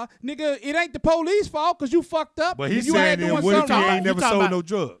radar, nigga, it ain't the police fault because you fucked up. But If he's you saying out then doing what if he something ain't right- never talking sold about- no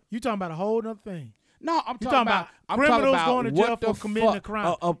drug? You talking about a whole other thing. No, I'm You talking about criminals going to jail what the for committing a fuck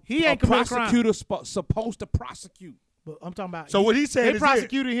crime. A He ain't committed a crime. prosecutor supposed to prosecute. But I'm talking about. So what he's saying they is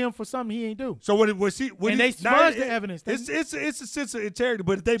prosecuted him for something he ain't do. So what was he? What And he, they smudged the evidence. It's a sense of integrity.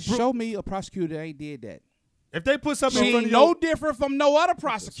 But if they Show me a prosecutor that ain't did that. if they put something in She front ain't of no you, different from no other So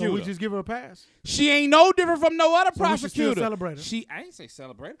prosecutor. we just give her a pass. She ain't no different from no other So we should still prosecutor. celebrate her. I ain't say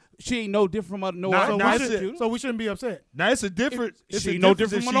celebrate her. She ain't no different from no Nah, other nah, it's prosecutor. So we shouldn't be upset. now it's a different. It's She a no difference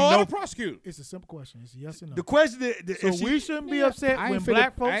different if from she no know- other prosecutor. It's a simple question. It's yes or no. The question that So if she, we shouldn't be Yeah, upset I ain't when finna-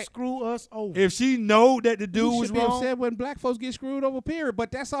 black I folks ain't- screw us over. if she know that the dude We was should be wrong, upset when black folks get screwed over. Period.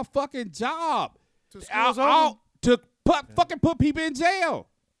 But that's our fucking job. To screw us Our- over? to fucking put people in jail.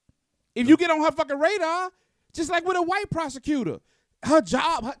 If you get on her fucking radar, just like with a white prosecutor, her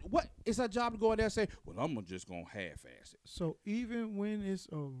job, what is her job to go in there and say, "Well, I'm just gonna half-ass it." So even when it's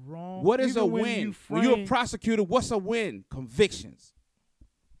a wrong, What is even a when win? You When you're a frame- prosecutor, what's a win? Convictions.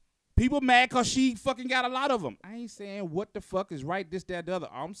 People mad because she fucking got a lot of them. I ain't saying what the fuck is right, this, that, the other.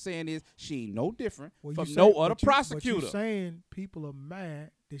 All I'm saying is she ain't no different Well, from you no say- other but you- prosecutor. But you're saying people are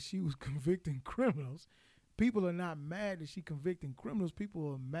mad that she was convicting criminals. People are not mad that she convicting criminals. People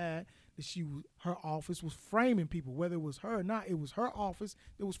are mad that her office was framing people. Whether it was her or not, it was her office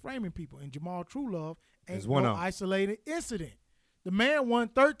that was framing people. And Jamal Truelove ain't There's one no of 'em. isolated incident. The man won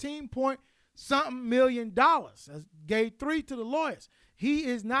 13 point something million dollars. Gave 3 to the lawyers. He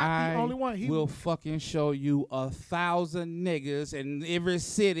is not the only one. He will fucking show you 1,000 niggas in every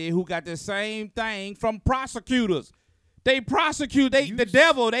city who got the same thing from prosecutors. They prosecute, the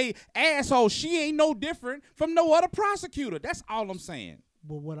devil, they asshole. She ain't no different from no other prosecutor. That's all I'm saying.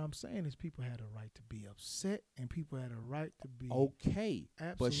 But what I'm saying is people had a right to be upset and people had a right to be Okay.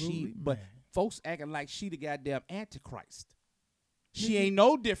 absolutely But mad. folks acting like she the goddamn Antichrist. She ain't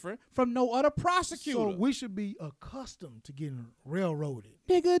no different from no other prosecutor. So we should be accustomed to getting railroaded.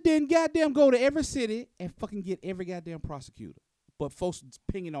 Nigga didn't goddamn go to every city and fucking get every goddamn prosecutor. But folks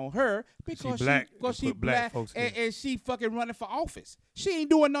pinging on her because black, because they she put black black folks and, there. and she fucking running for office. She ain't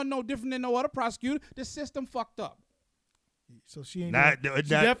doing nothing no different than no other prosecutor. The system fucked up. So she ain't Not- doing, not- she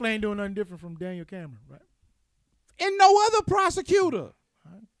definitely ain't doing nothing different from Daniel Cameron, right? And no other prosecutor.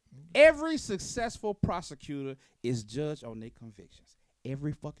 Every successful prosecutor is judged on their convictions.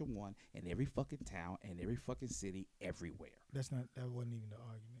 Every fucking one in every fucking town and every fucking city everywhere. That wasn't even the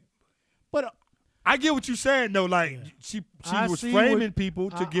argument. But I get what you're saying though. Like Yeah. she I was see framing what- people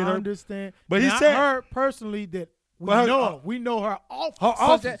to I get her. understand. But he Not said- her personally that we But her- know her. We know her office. Her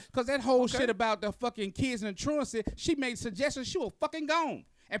office. Because that whole shit about the fucking kids and the truancy, she made suggestions, she was fucking gone.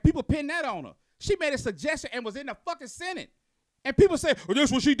 And people pinned that on her. She made a suggestion and was in the fucking Senate. And people say, well, this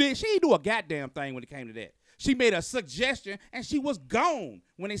is what she did. She didn't do a goddamn thing when it came to that. She made a suggestion and she was gone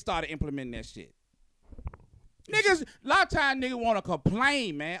when they started implementing that shit. Niggas, a lot of times niggas want to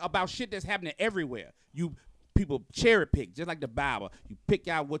complain, man, about shit that's happening everywhere. You people cherry pick, just like the Bible. You pick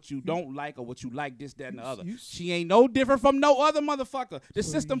out what you don't like or what you like, this, that, and the other. She ain't no different from no other motherfucker. The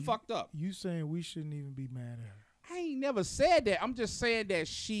system fucked up. You saying we shouldn't even be mad at her? I ain't never said that. I'm just saying that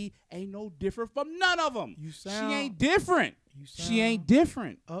she ain't no different from none of them. She ain't different. She ain't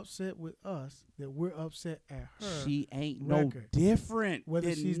different. Upset with us that we're upset at her. She ain't record. no different. Whether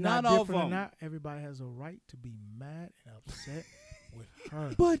than she's none not of different or them. not, everybody has a right to be mad and upset with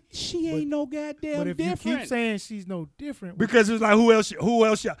her. But she ain't no goddamn But if different. you keep saying she's no different, Because it's like who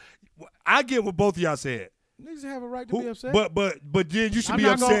else? I get what both of y'all said. niggas have a right to be upset. But then you should I'm be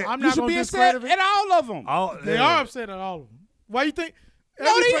not gonna- upset. I'm you not should gonna be upset discredit at all of them. they are upset at all of them. Why you think? No,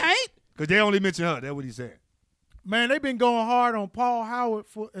 they ain't. Because they only mention her. That's what he said. Man, they've been going hard on Paul Howard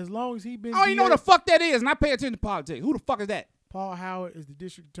for as long as he been. I don't even know DA. what the fuck that is, and I pay attention to politics. Who the fuck is that? Paul Howard is the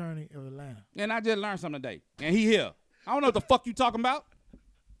district attorney of Atlanta. And I just learned something today. And he here. I don't know what the fuck you talking about.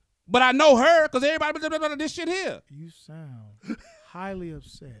 But I know her because everybody blah, blah, blah, this shit here. You sound highly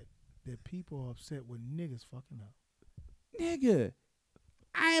upset that people are upset with niggas fucking up. Nigga,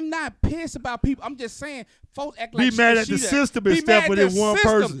 I am not pissed about people. I'm just saying, folks act Be like mad she at the the- system be instead mad of at than the one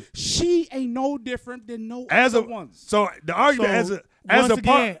system. person. She ain't no different than no As other a ones. so the argument So, as once a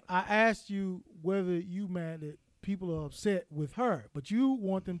part. again, I asked you whether you mad that people are upset with her, but you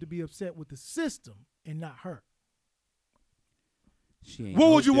want them to be upset with the system and not her. She ain't What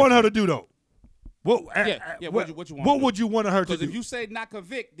no would you want her different. to do though? What? Yeah, what you want? What would you want her to Because do? if you say not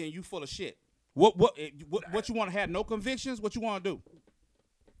convict, then you full of shit. What you want to have no convictions? What you want to do?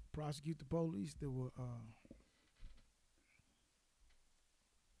 Prosecute the police that were.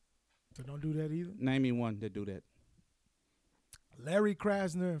 So don't do that either. Name me one that do that. Larry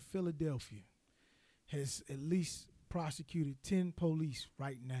Krasner in Philadelphia has at least prosecuted 10 police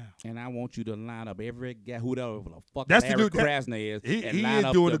right now. And I want you to line up every guy, whoever the fuck That's the Larry dude that- Krasner is. he and line is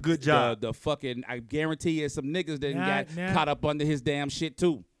up doing a good job. The fucking, I guarantee you, some niggas that got Now- caught up under his damn shit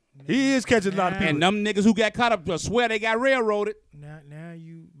too. He is catching a lot of people. And them niggas who got caught up, I swear they got railroaded. Now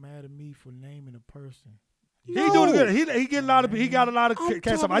you mad at me for naming a person. He doing good. He getting a lot of. He got a lot of I'm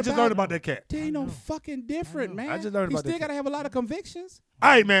cats. talking I just about- learned about that cat. They ain't no know. fucking different, man. I just learned he about that still shit. gotta have a lot of convictions. All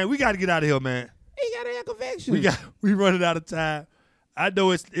right, man. We got to get out of here, man. He gotta have convictions. We running out of time. I know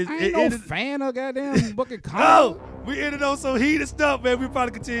it's. I ain't no ended- fan of goddamn fucking No, we ended on some heated stuff, man. We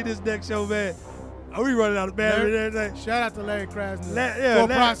probably continue this next show, man. Are we running out of man? Shout out to Larry Krasner Yeah, for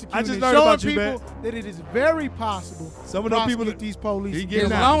Larry, prosecuting. I just and learned showing about you, people man. that it is very possible Some of to them people prosecute these police. he and getting get It's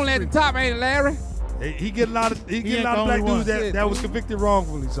them out lonely the at the street. top, ain't it, Larry? He get a lot of ain't black the only dudes one. that was convicted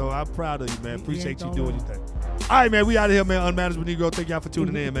wrongfully. So I'm proud of you, man. He Appreciate ain't you the doing only your thing. All right, man. We out of here, man. Unmanageable Negro. Thank y'all for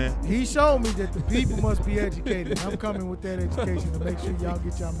tuning in, man. He showed me that the people must be educated. I'm coming with that education to make sure y'all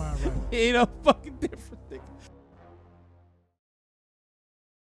get your mind right. He ain't no fucking different, nigga.